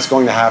worst thing that's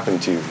going to happen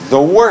to you, the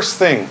worst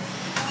thing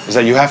is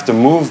that you have to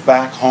move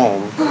back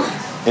home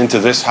into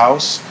this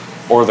house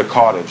or the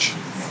cottage.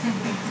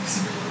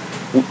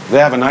 They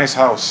have a nice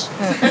house.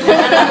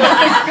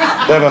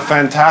 They have a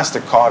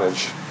fantastic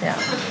cottage. Yeah.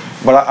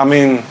 But I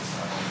mean,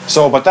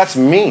 but that's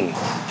me.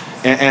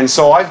 And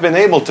so I've been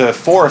able to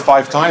 4 or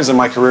 5 times in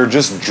my career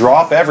just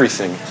drop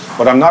everything.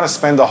 But I'm not a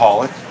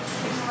spendaholic.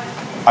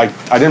 I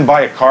didn't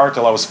buy a car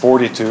till I was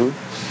 42.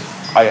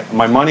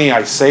 My money,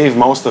 I save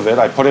most of it.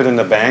 I put it in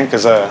the bank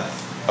because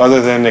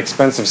other than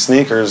expensive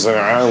sneakers,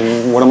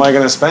 what am I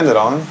going to spend it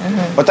on?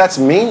 Mm-hmm. But that's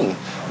me.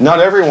 Not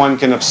everyone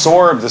can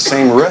absorb the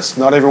same risk.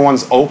 Not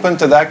everyone's open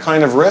to that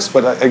kind of risk.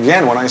 But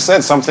again, when I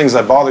said some things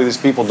that bother these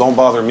people don't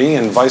bother me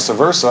and vice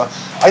versa,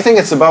 I think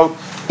it's about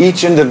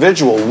each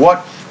individual.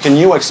 What can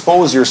you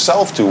expose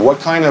yourself to?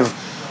 What's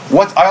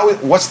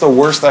the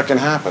worst that can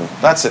happen?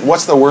 That's it.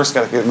 What's the worst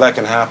that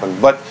can happen?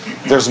 But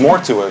there's more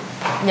to it.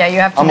 Yeah, you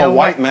have to I'm know a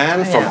white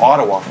man from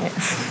Ottawa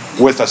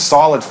with a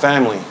solid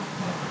family.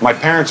 My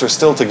parents are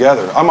still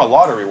together. I'm a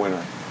lottery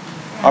winner.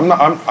 I'm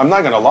not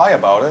going to lie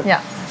about it.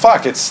 Yeah.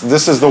 Fuck,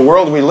 this is the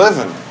world we live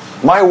in.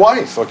 My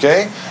wife,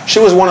 okay? She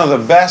was one of the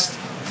best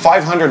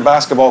 500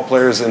 basketball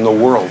players in the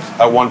world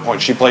at one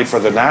point. She played for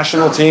the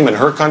national team in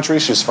her country.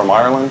 She's from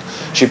Ireland.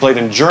 She played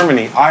in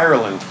Germany,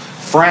 Ireland,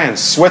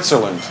 France,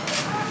 Switzerland.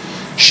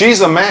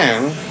 She's a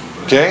man,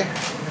 okay?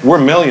 We're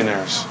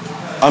millionaires.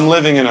 I'm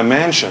living in a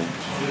mansion.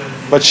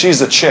 But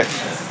she's a chick.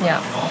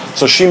 Yeah.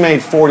 So she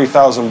made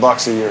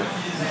 $40,000 a year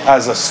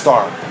as a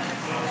star.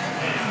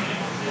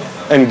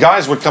 And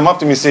guys would come up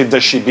to me and say,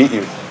 does she beat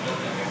you?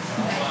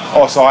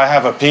 Oh, so I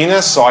have a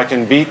penis, so I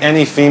can beat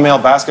any female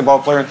basketball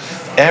player.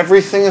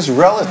 Everything is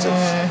relative.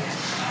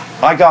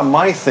 I got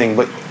my thing,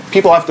 but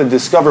people have to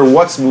discover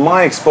what's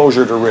my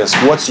exposure to risk,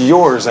 what's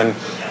yours, and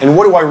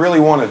what do I really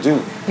want to do.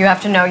 You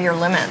have to know your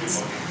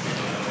limits.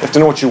 You have to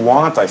know what you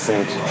want, I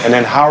think, and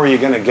then how are you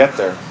going to get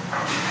there.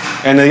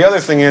 And the other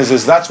thing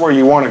is that's where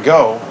you want to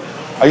go.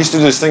 I used to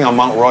do this thing on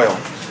Mount Royal.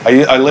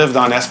 I lived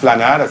on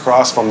Esplanade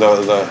across from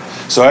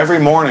so every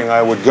morning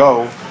I would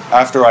go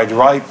after I'd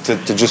write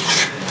to just,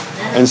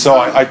 and so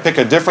I'd pick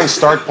a different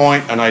start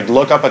point and I'd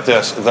look up at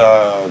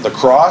the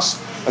cross.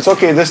 It's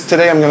okay,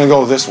 today I'm going to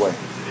go this way.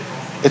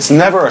 It's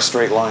never a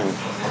straight line.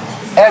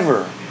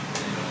 Ever.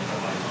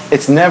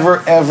 It's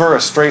never, ever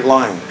a straight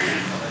line.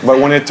 But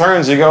when it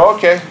turns, you go,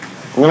 okay,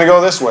 I'm going to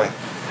go this way.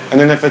 And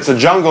then if it's a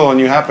jungle and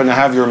you happen to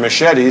have your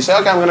machete, you say,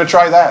 okay, I'm going to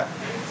try that.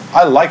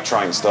 I like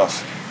trying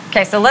stuff.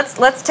 Okay, so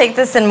let's take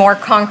this in more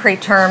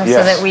concrete terms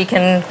so that we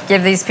can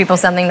give these people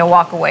something to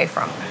walk away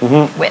from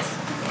with.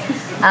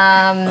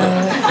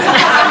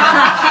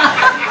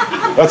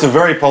 That's a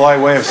very polite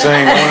way of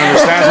saying no one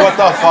understands what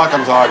the fuck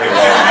I'm talking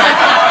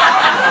about.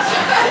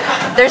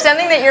 There's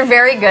something that you're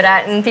very good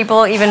at, and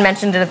people even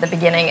mentioned it at the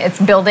beginning. It's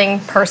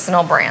building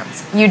personal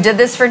brands. You did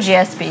this for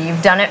GSP.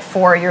 You've done it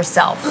for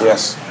yourself.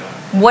 Yes.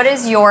 What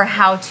is your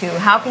how-to?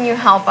 How can you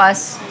help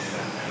us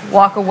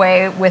walk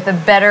away with a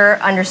better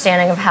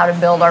understanding of how to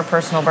build our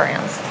personal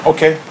brands?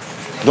 Okay.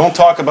 Don't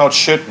talk about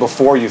shit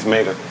before you've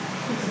made it.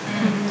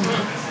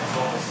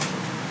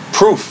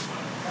 Proof.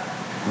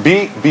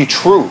 Be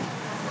true.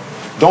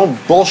 Don't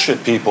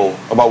bullshit people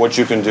about what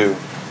you can do.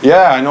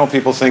 Yeah, I know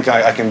people think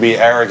I can be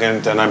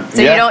arrogant and I'm...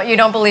 So you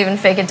don't believe in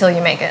fake it till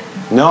you make it?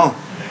 No.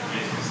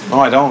 No,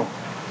 I don't.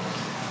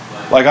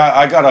 Like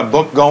I got a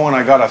book going,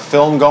 I got a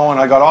film going,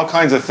 I got all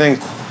kinds of things.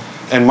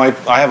 And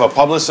I have a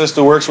publicist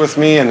who works with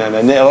me and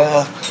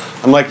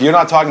I'm like, you're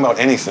not talking about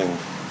anything.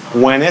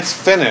 When it's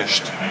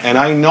finished and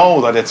I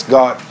know that it's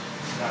got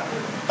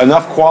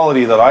enough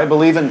quality that I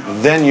believe in,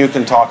 then you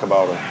can talk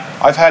about it.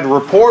 I've had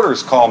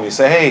reporters call me,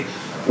 say, hey,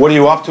 what are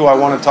you up to? I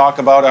want to talk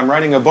about, I'm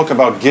writing a book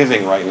about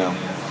giving right now.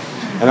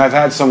 And I've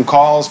had some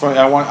calls from,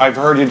 I've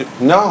heard you,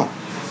 no,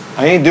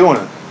 I ain't doing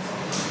it.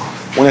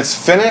 When it's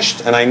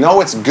finished and I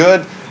know it's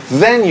good,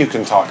 then you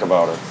can talk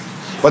about it.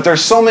 But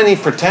there's so many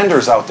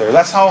pretenders out there.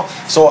 That's how,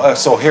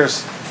 so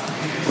here's,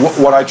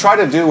 what I try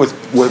to do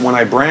when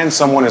I brand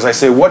someone is I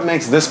say, what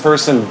makes this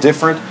person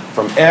different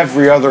from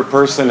every other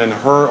person in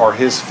her or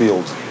his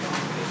field?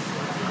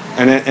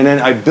 And then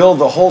I build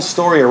the whole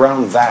story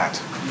around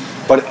that.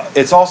 But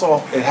it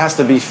has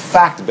to be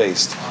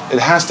fact-based. It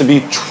has to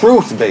be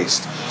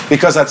truth-based.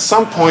 Because at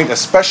some point,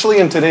 especially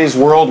in today's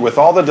world, with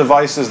all the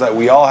devices that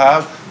we all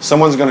have,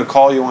 someone's going to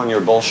call you on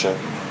your bullshit.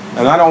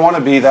 And I don't want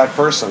to be that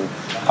person.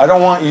 I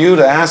don't want you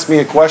to ask me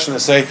a question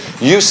and say,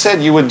 you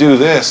said you would do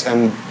this,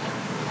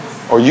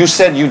 or you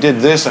said you did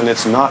this, and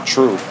it's not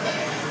true.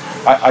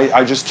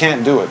 I just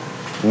can't do it.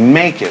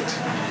 Make it.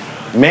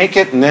 Make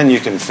it, and then you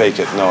can fake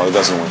it. No, it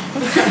doesn't work.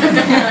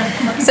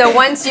 So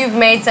once you've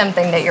made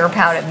something that you're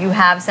proud of, you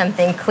have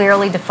something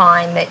clearly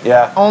defined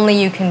that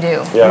only you can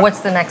do. Yeah.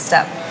 What's the next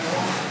step?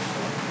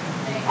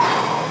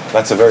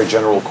 That's a very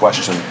general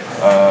question.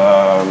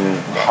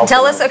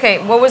 Tell us,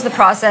 okay, what was the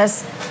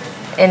process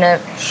in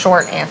a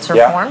short answer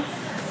form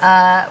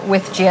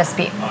with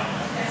GSP?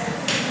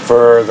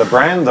 For the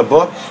brand, the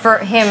book? For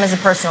him as a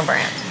personal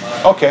brand.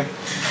 Okay.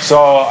 So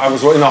I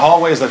was in the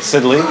hallways at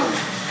Sidley,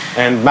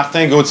 and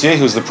Martin Gauthier,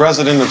 who's the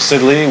president of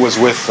Sidley, was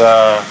with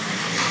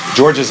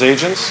George's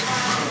agents.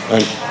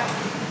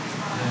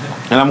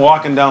 And I'm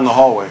walking down the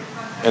hallway,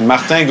 and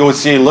Martin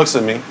Gauthier looks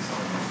at me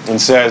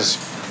and says,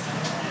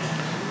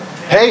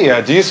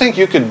 hey, do you think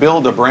you could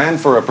build a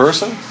brand for a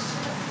person?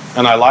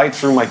 And I lied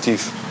through my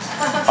teeth.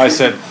 I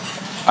said,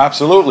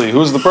 absolutely,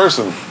 who's the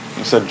person?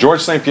 He said,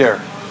 George St. Pierre.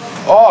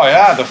 Oh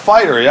yeah, the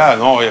fighter, yeah,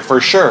 no, yeah, for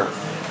sure.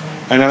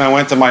 And then I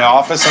went to my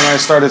office and I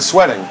started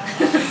sweating.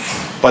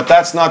 But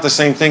that's not the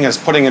same thing as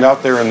putting it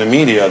out there in the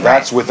media.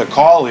 That's with a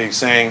colleague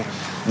saying,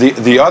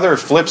 the other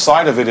flip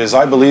side of it is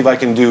I believe I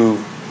can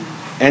do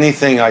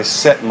anything I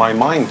set my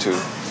mind to.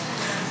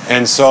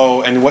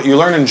 And what you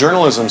learn in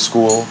journalism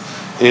school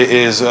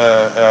is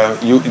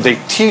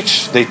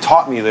they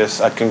taught me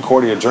this at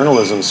Concordia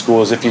Journalism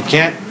School, is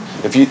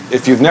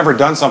if you've never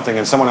done something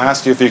and someone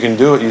asks you if you can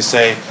do it, you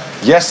say,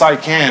 yes, I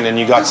can, and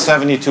you got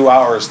 72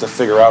 hours to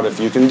figure out if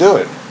you can do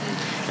it.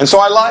 And so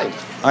I lied.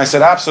 I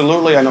said,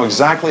 absolutely, I know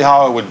exactly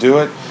how I would do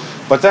it.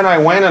 But then I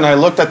went and I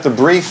looked at the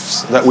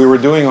briefs that we were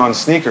doing on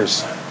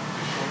sneakers.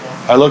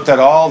 I looked at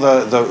all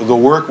the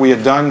work we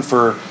had done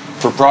for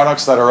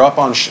products that are up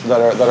on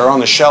that are on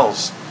the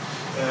shelves.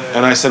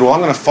 And I said, well,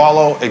 I'm going to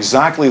follow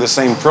exactly the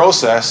same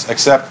process,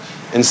 except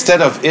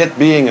instead of it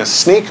being a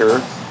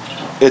sneaker,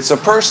 it's a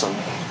person.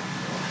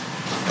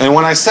 And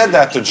when I said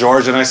that to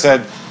George, and I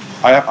said,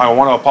 I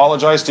want to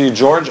apologize to you,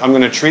 George, I'm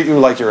going to treat you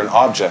like you're an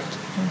object.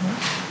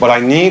 But I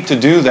need to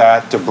do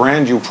that to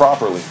brand you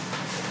properly.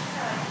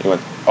 He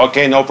went,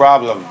 okay, no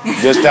problem.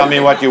 Just tell me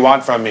what you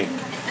want from me.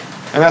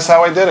 And that's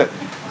how I did it.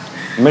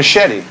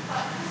 Machete.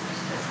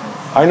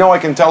 I know I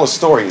can tell a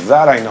story.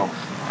 That I know.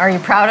 Are you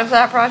proud of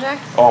that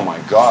project? Oh my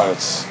God,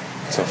 it's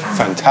a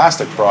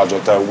fantastic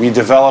project. We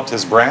developed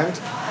his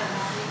brand.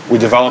 We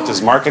developed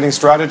his marketing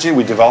strategy.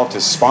 We developed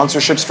his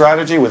sponsorship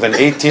strategy. Within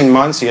 18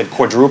 months, he had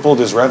quadrupled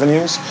his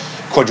revenues,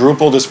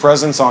 quadrupled his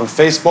presence on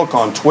Facebook,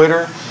 on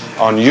Twitter,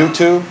 on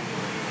YouTube.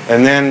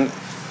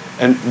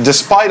 And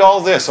despite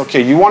all this,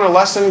 okay, you want a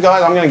lesson,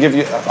 guys? I'm going to give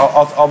you,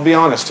 I'll be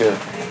honest here.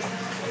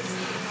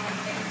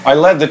 I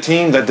led the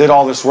team that did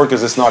all this work,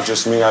 because it's not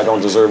just me. I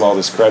don't deserve all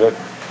this credit.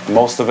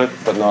 Most of it,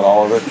 but not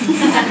all of it.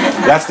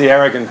 That's the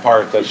arrogant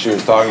part that she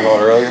was talking about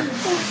earlier.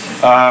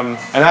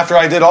 And after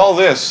I did all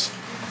this,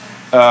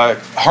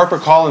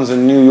 HarperCollins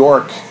in New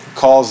York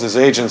calls his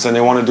agents and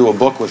they want to do a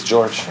book with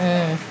George.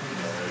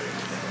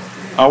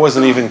 I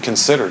wasn't even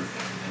considered.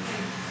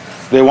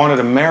 They wanted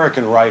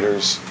American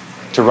writers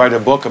to write a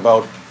book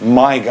about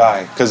my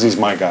guy, because he's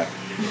my guy.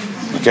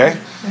 Okay?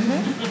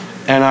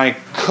 And I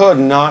could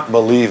not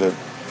believe it.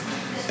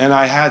 And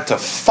I had to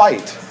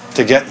fight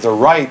to get the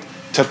right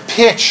to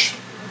pitch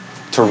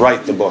to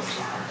write the book.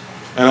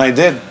 And I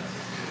did.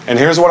 And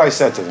here's what I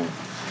said to them.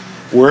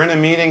 We're in a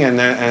meeting and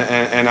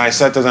I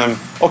said to them,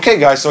 okay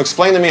guys, so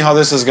explain to me how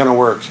this is going to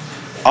work.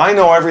 I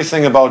know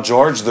everything about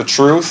George, the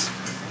truth,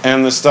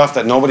 and the stuff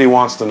that nobody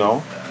wants to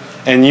know.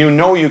 And you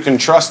know you can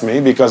trust me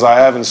because I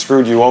haven't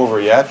screwed you over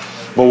yet.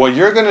 But what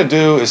you're going to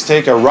do is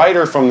take a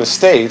writer from the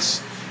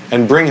States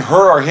and bring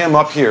her or him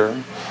up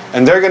here.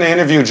 And they're going to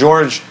interview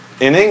George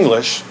in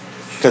English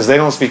because they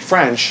don't speak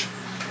French.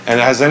 And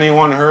has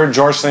anyone heard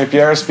Georges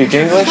St-Pierre speak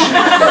English?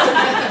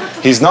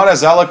 He's not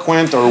as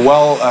eloquent or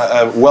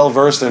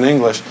well-versed in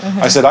English.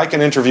 I said, I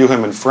can interview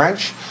him in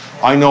French.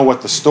 I know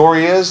what the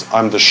story is.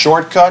 I'm the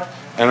shortcut,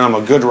 and I'm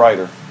a good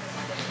writer.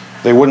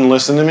 They wouldn't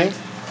listen to me.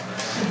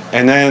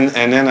 And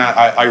then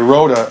I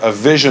wrote a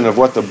vision of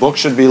what the book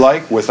should be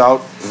like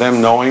without them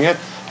knowing it.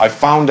 I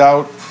found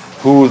out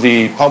who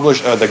the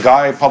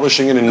guy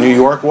publishing it in New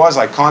York was.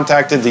 I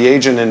contacted the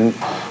agent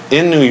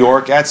in New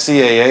York at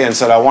CAA and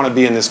said, I want to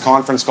be in this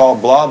conference call,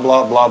 blah,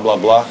 blah, blah, blah,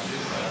 blah.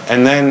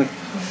 And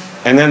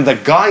then the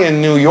guy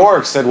in New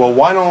York said, well,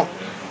 why don't,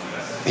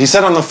 he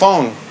said on the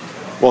phone,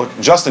 well,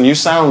 Justin, you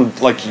sound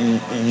like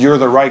you're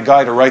the right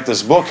guy to write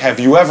this book. Have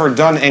you ever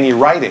done any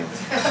writing?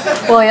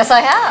 Well, yes,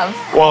 I have.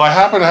 Well, I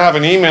happen to have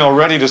an email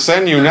ready to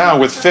send you now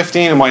with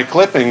 15 of my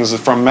clippings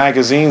from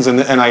magazines, and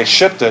I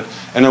shipped it,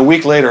 and a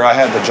week later I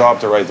had the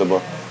job to write the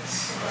book.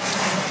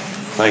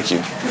 Thank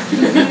you.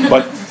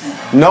 But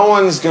no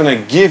one's going to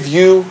give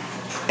you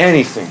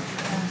anything.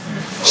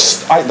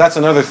 That's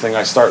another thing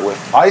I start with.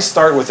 I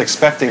start with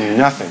expecting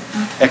nothing.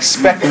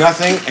 Expect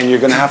nothing, and you're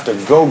going to have to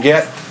go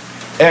get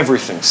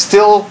everything.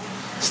 Still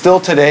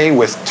today,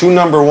 with 2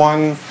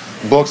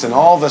 #1 books and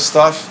all the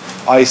stuff,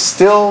 I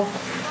still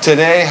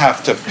today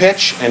have to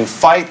pitch and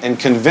fight and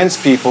convince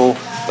people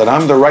that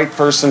I'm the right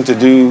person to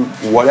do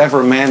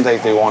whatever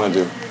mandate they want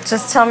to do.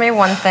 Just tell me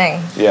one thing.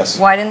 Yes.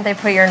 Why didn't they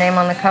put your name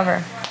on the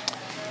cover?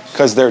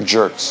 Because they're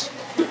jerks.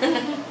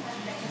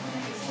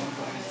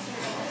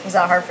 Was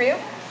that hard for you?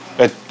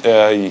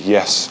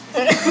 Yes.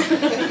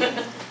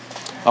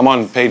 I'm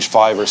on page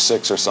 5 or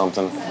 6 or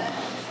something.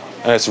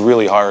 And it's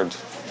really hard.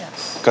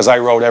 Because I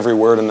wrote every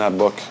word in that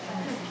book.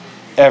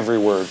 Every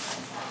word.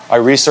 I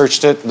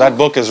researched it. That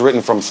book is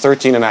written from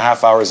 13 and a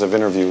half hours of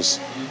interviews.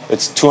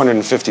 It's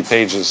 250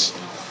 pages.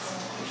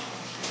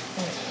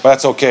 But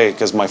that's okay,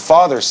 because my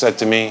father said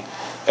to me,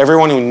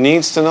 everyone who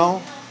needs to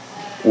know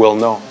will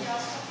know.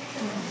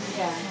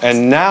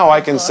 And now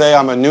I can say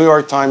I'm a New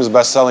York Times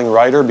best-selling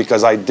writer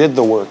because I did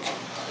the work.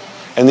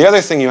 And the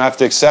other thing you have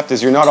to accept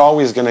is you're not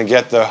always going to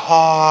get the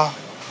ha.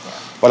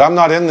 But I'm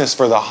not in this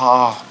for the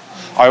ha.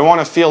 I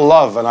want to feel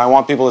love, and I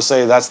want people to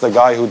say, that's the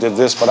guy who did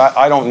this, but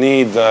I don't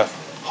need the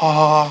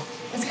ha.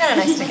 It's kind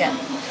of nice to get.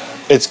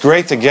 It's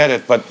great to get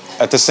it, but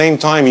at the same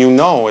time, you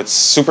know it's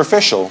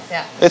superficial.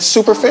 Yeah. It's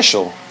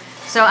superficial.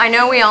 So I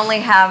know we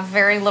only have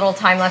very little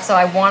time left, so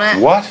I want to...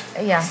 What?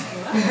 Yeah.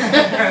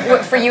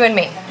 For you and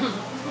me.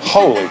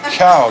 Holy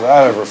cow,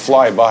 that ever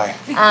fly by.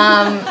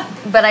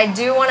 But I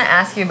do want to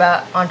ask you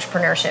about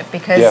entrepreneurship,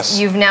 because Yes.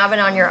 you've now been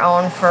on your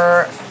own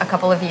for a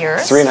couple of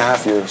years.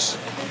 3.5 years.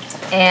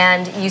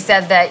 And you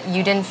said that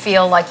you didn't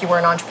feel like you were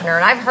an entrepreneur.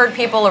 And I've heard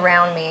people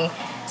around me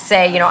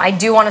say, you know, I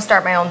do want to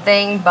start my own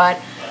thing, but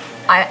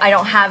I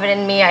don't have it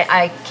in me.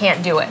 I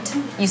can't do it.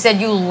 You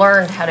said you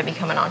learned how to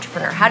become an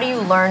entrepreneur. How do you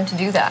learn to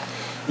do that?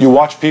 You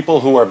watch people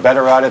who are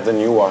better at it than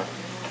you are.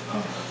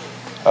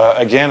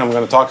 Again, I'm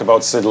going to talk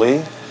about Sid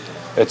Lee.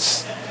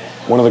 It's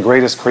one of the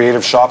greatest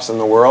creative shops in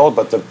the world,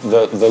 but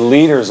the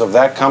leaders of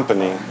that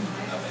company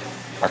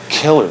are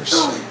killers.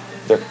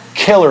 They're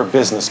killer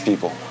business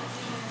people.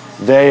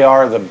 They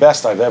are the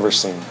best I've ever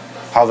seen.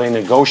 How they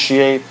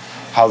negotiate,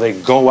 how they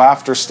go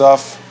after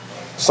stuff.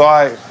 So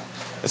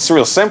it's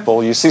real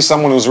simple. You see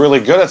someone who's really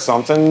good at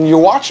something, you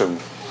watch them.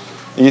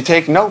 You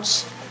take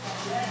notes,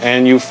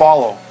 and you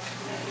follow.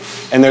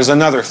 And there's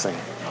another thing.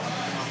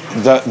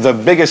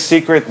 The biggest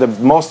secret, the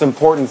most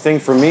important thing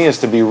for me is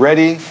to be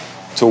ready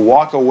to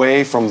walk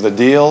away from the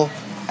deal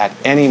at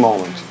any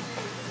moment.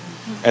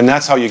 And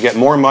that's how you get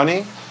more money,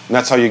 and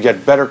that's how you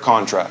get better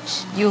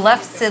contracts. You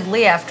left Sid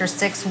Lee after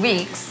 6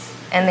 weeks,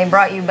 and they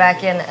brought you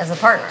back in as a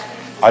partner.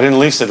 I didn't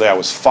leave Sid Lee, I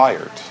was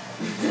fired.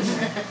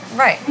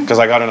 Right. Because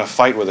I got in a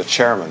fight with a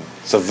chairman.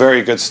 It's a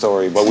very good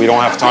story, but we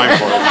don't have time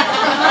for it.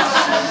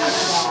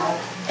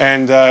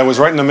 And it was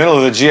right in the middle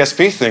of the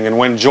GSP thing. And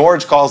when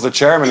George calls the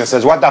chairman and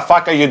says, "What the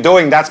fuck are you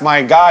doing? That's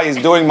my guy. He's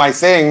doing my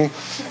thing."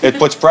 It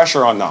puts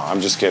pressure on. No, I'm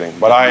just kidding.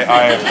 But No,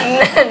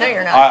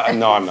 you're not.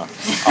 no, I'm not.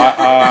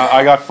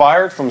 I got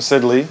fired from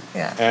Sidley.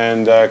 Yeah.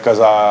 And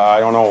because I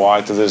don't know why.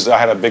 I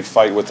had a big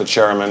fight with the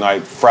chairman. I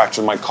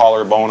fractured my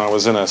collarbone. I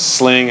was in a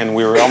sling, and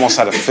we almost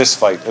had a fist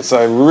fight. It's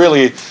going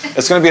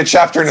to be a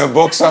chapter in a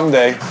book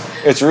someday.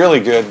 It's really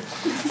good.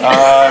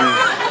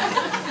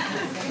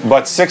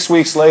 But 6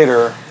 weeks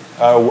later,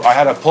 I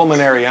had a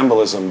pulmonary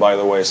embolism, by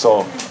the way.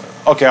 So,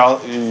 okay,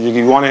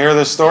 you want to hear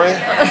this story?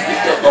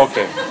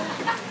 Okay.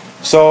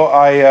 So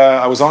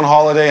I was on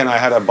holiday and I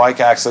had a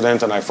bike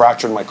accident and I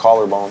fractured my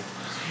collarbone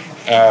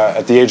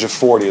at the age of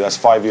 40. That's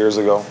 5 years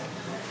ago.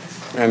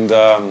 And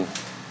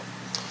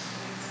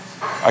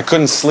I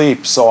couldn't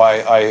sleep, so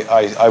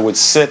I would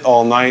sit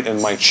all night in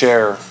my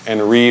chair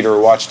and read or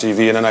watch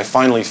TV. And then I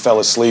finally fell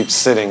asleep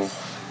sitting,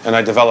 and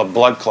I developed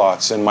blood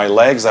clots in my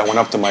legs that went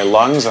up to my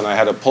lungs, and I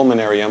had a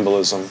pulmonary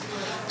embolism.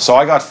 So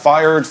I got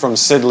fired from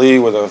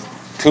Sidley with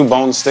 2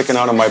 bones sticking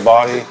out of my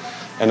body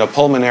and a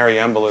pulmonary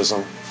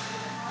embolism.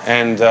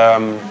 And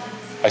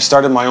I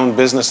started my own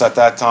business at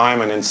that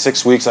time, and in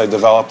 6 weeks I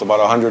developed about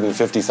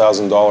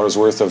 $150,000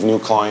 worth of new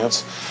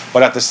clients.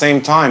 But at the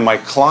same time, my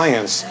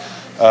clients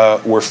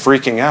were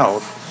freaking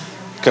out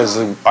because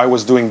I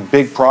was doing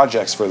big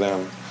projects for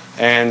them.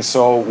 And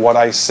so what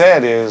I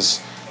said is,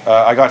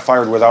 I got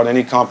fired without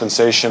any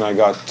compensation. I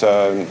got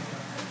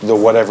the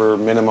whatever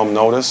minimum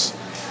notice.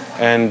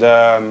 And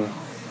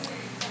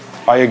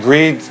I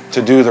agreed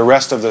to do the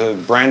rest of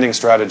the branding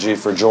strategy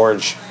for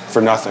George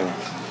for nothing,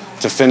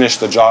 to finish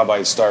the job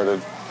I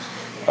started.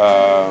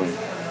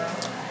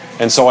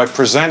 And so I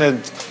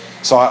presented,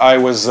 so I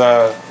was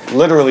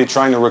literally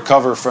trying to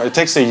recover from, it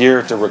takes a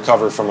year to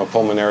recover from a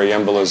pulmonary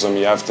embolism.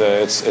 You have to,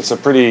 it's a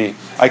pretty,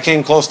 I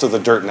came close to the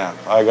dirt nap,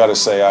 I gotta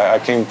say, I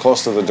came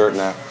close to the dirt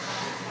nap.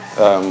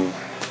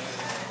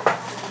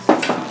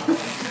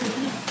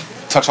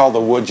 Touch all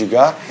the wood you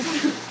got.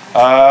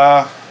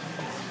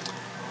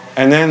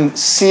 And then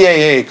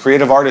CAA,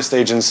 Creative Artist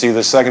Agency,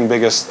 the second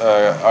biggest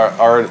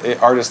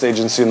artist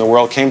agency in the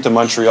world, came to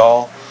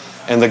Montreal.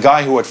 And the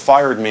guy who had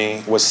fired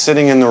me was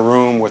sitting in the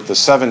room with the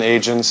 7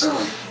 agents.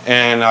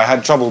 And I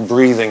had trouble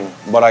breathing,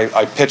 but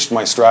I pitched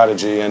my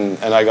strategy. And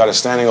I got a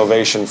standing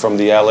ovation from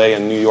the LA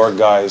and New York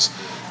guys.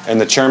 And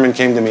the chairman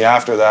came to me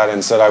after that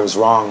and said I was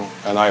wrong,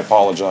 and I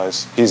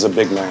apologize. He's a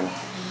big man.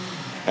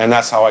 And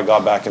that's how I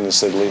got back into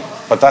Sidley.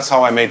 But that's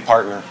how I made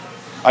partner.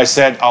 I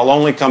said, I'll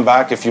only come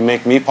back if you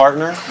make me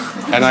partner.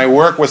 And I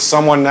work with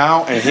someone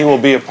now, and he will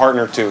be a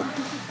partner too.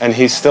 And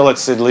he's still at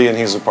Sidley, and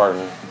he's a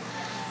partner.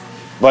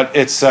 But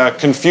it's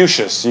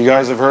Confucius. You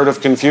guys have heard of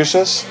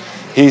Confucius?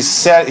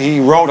 He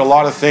wrote a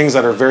lot of things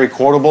that are very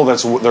quotable.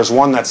 There's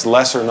one that's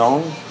lesser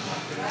known,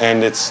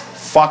 and it's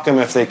fuck them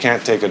if they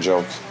can't take a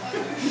joke.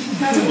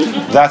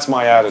 That's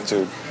my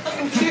attitude.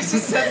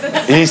 Confucius said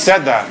that. He said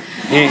that.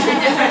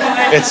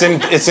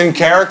 It's in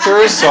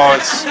characters, so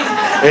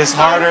it's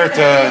harder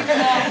to.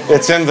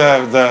 It's in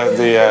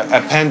the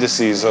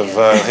appendices of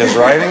his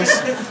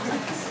writings,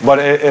 but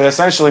it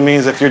essentially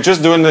means if you're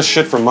just doing this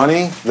shit for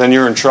money, then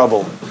you're in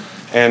trouble.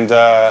 And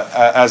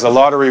as a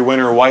lottery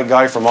winner, white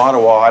guy from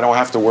Ottawa, I don't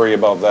have to worry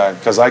about that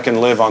because I can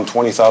live on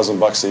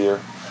 $20,000 a year.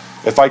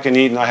 If I can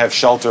eat and I have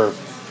shelter,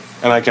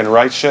 and I can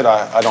write shit,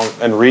 I don't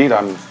and read,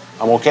 I'm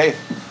okay.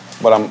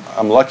 But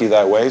I'm lucky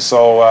that way.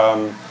 So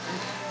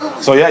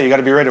yeah, you got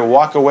to be ready to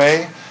walk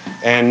away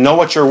and know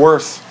what you're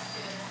worth.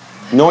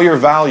 Know your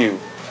value.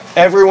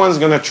 Everyone's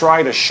going to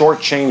try to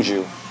shortchange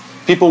you.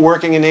 People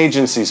working in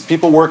agencies,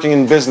 people working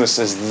in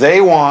businesses,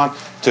 they want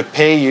to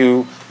pay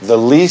you the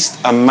least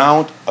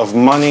amount of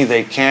money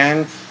they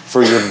can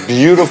for your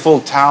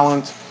beautiful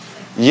talent.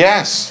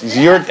 Yes,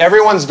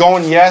 everyone's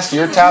going yes,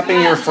 you're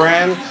tapping your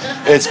friend.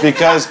 It's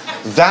because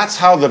that's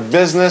how the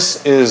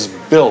business is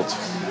built.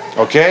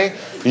 Okay?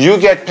 You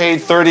get paid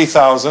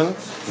 $30,000,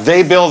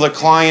 they bill the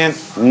client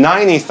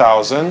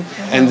 $90,000,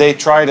 and they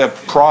try to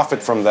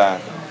profit from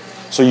that.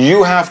 So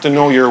you have to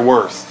know your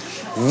worth.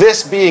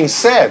 This being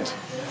said,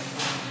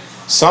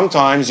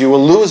 sometimes you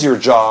will lose your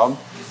job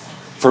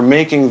for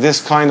making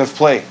this kind of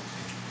play.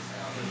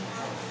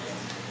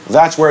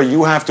 That's where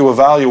you have to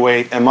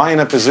evaluate, am I in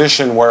a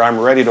position where I'm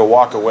ready to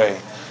walk away?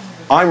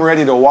 I'm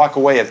ready to walk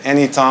away at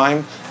any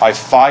time. I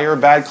fire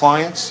bad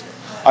clients.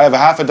 I have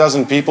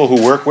 6 people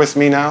who work with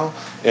me now.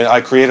 And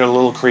I created a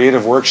little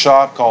creative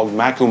workshop called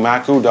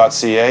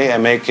makumaku.ca,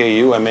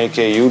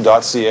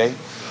 maku.ca.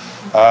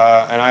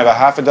 And I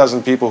have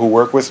 6 people who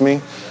work with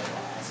me.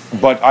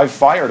 But I've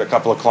fired a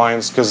couple of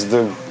clients because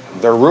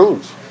they're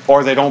rude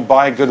or they don't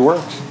buy good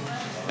work.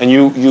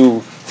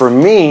 And for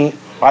me,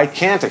 I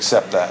can't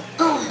accept that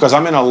because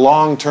I'm in a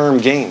long-term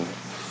game.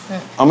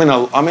 I'm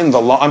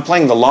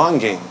playing the long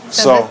game.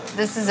 So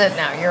this is it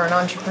now. You're an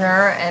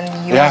entrepreneur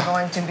and you are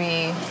going to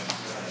be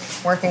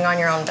working on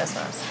your own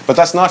business. But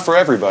that's not for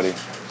everybody.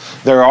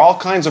 There are all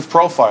kinds of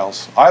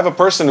profiles. I have a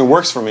person who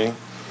works for me.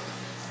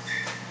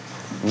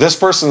 This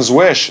person's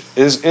wish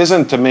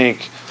isn't to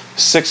make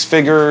 6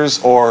 figures,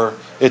 or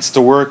it's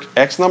to work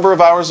X number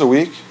of hours a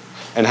week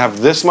and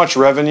have this much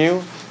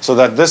revenue so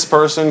that this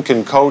person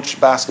can coach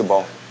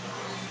basketball.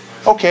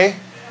 Okay,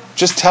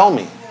 just tell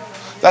me.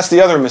 That's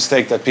the other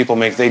mistake that people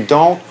make. They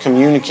don't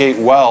communicate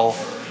well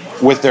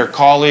with their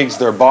colleagues,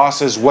 their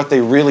bosses, what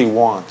they really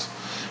want.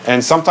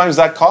 And sometimes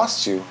that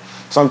costs you.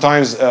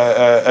 Sometimes,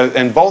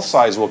 and both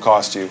sides will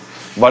cost you.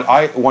 But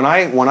when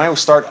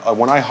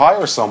I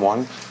hire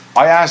someone,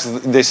 I ask,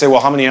 they say,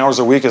 well, how many hours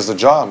a week is the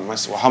job? I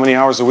say, well, how many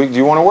hours a week do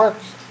you want to work?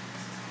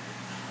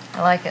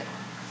 I like it.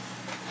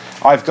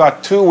 I've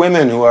got 2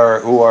 women who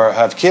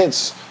have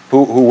kids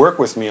who work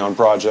with me on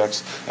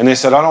projects, and they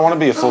said, I don't want to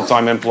be a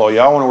full-time employee.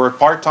 I want to work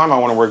part-time. I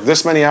want to work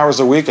this many hours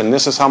a week, and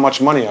this is how much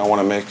money I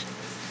want to make.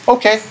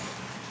 Okay.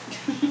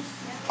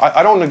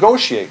 I don't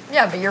negotiate.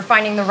 Yeah, but you're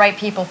finding the right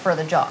people for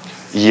the job.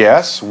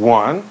 Yes,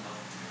 1,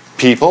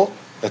 people.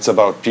 It's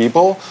about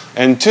people.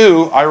 And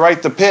 2, I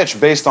write the pitch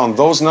based on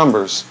those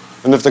numbers.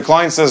 And if the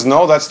client says,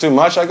 no, that's too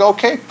much, I go,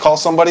 okay, call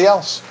somebody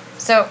else.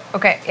 So,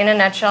 okay, in a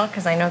nutshell,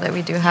 because I know that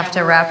we do have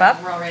to wrap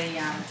up. We're already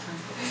out of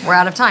time. We're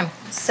out of time.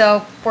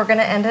 So we're going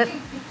to end it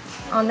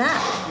on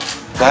that.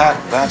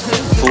 That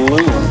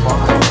flew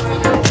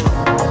by.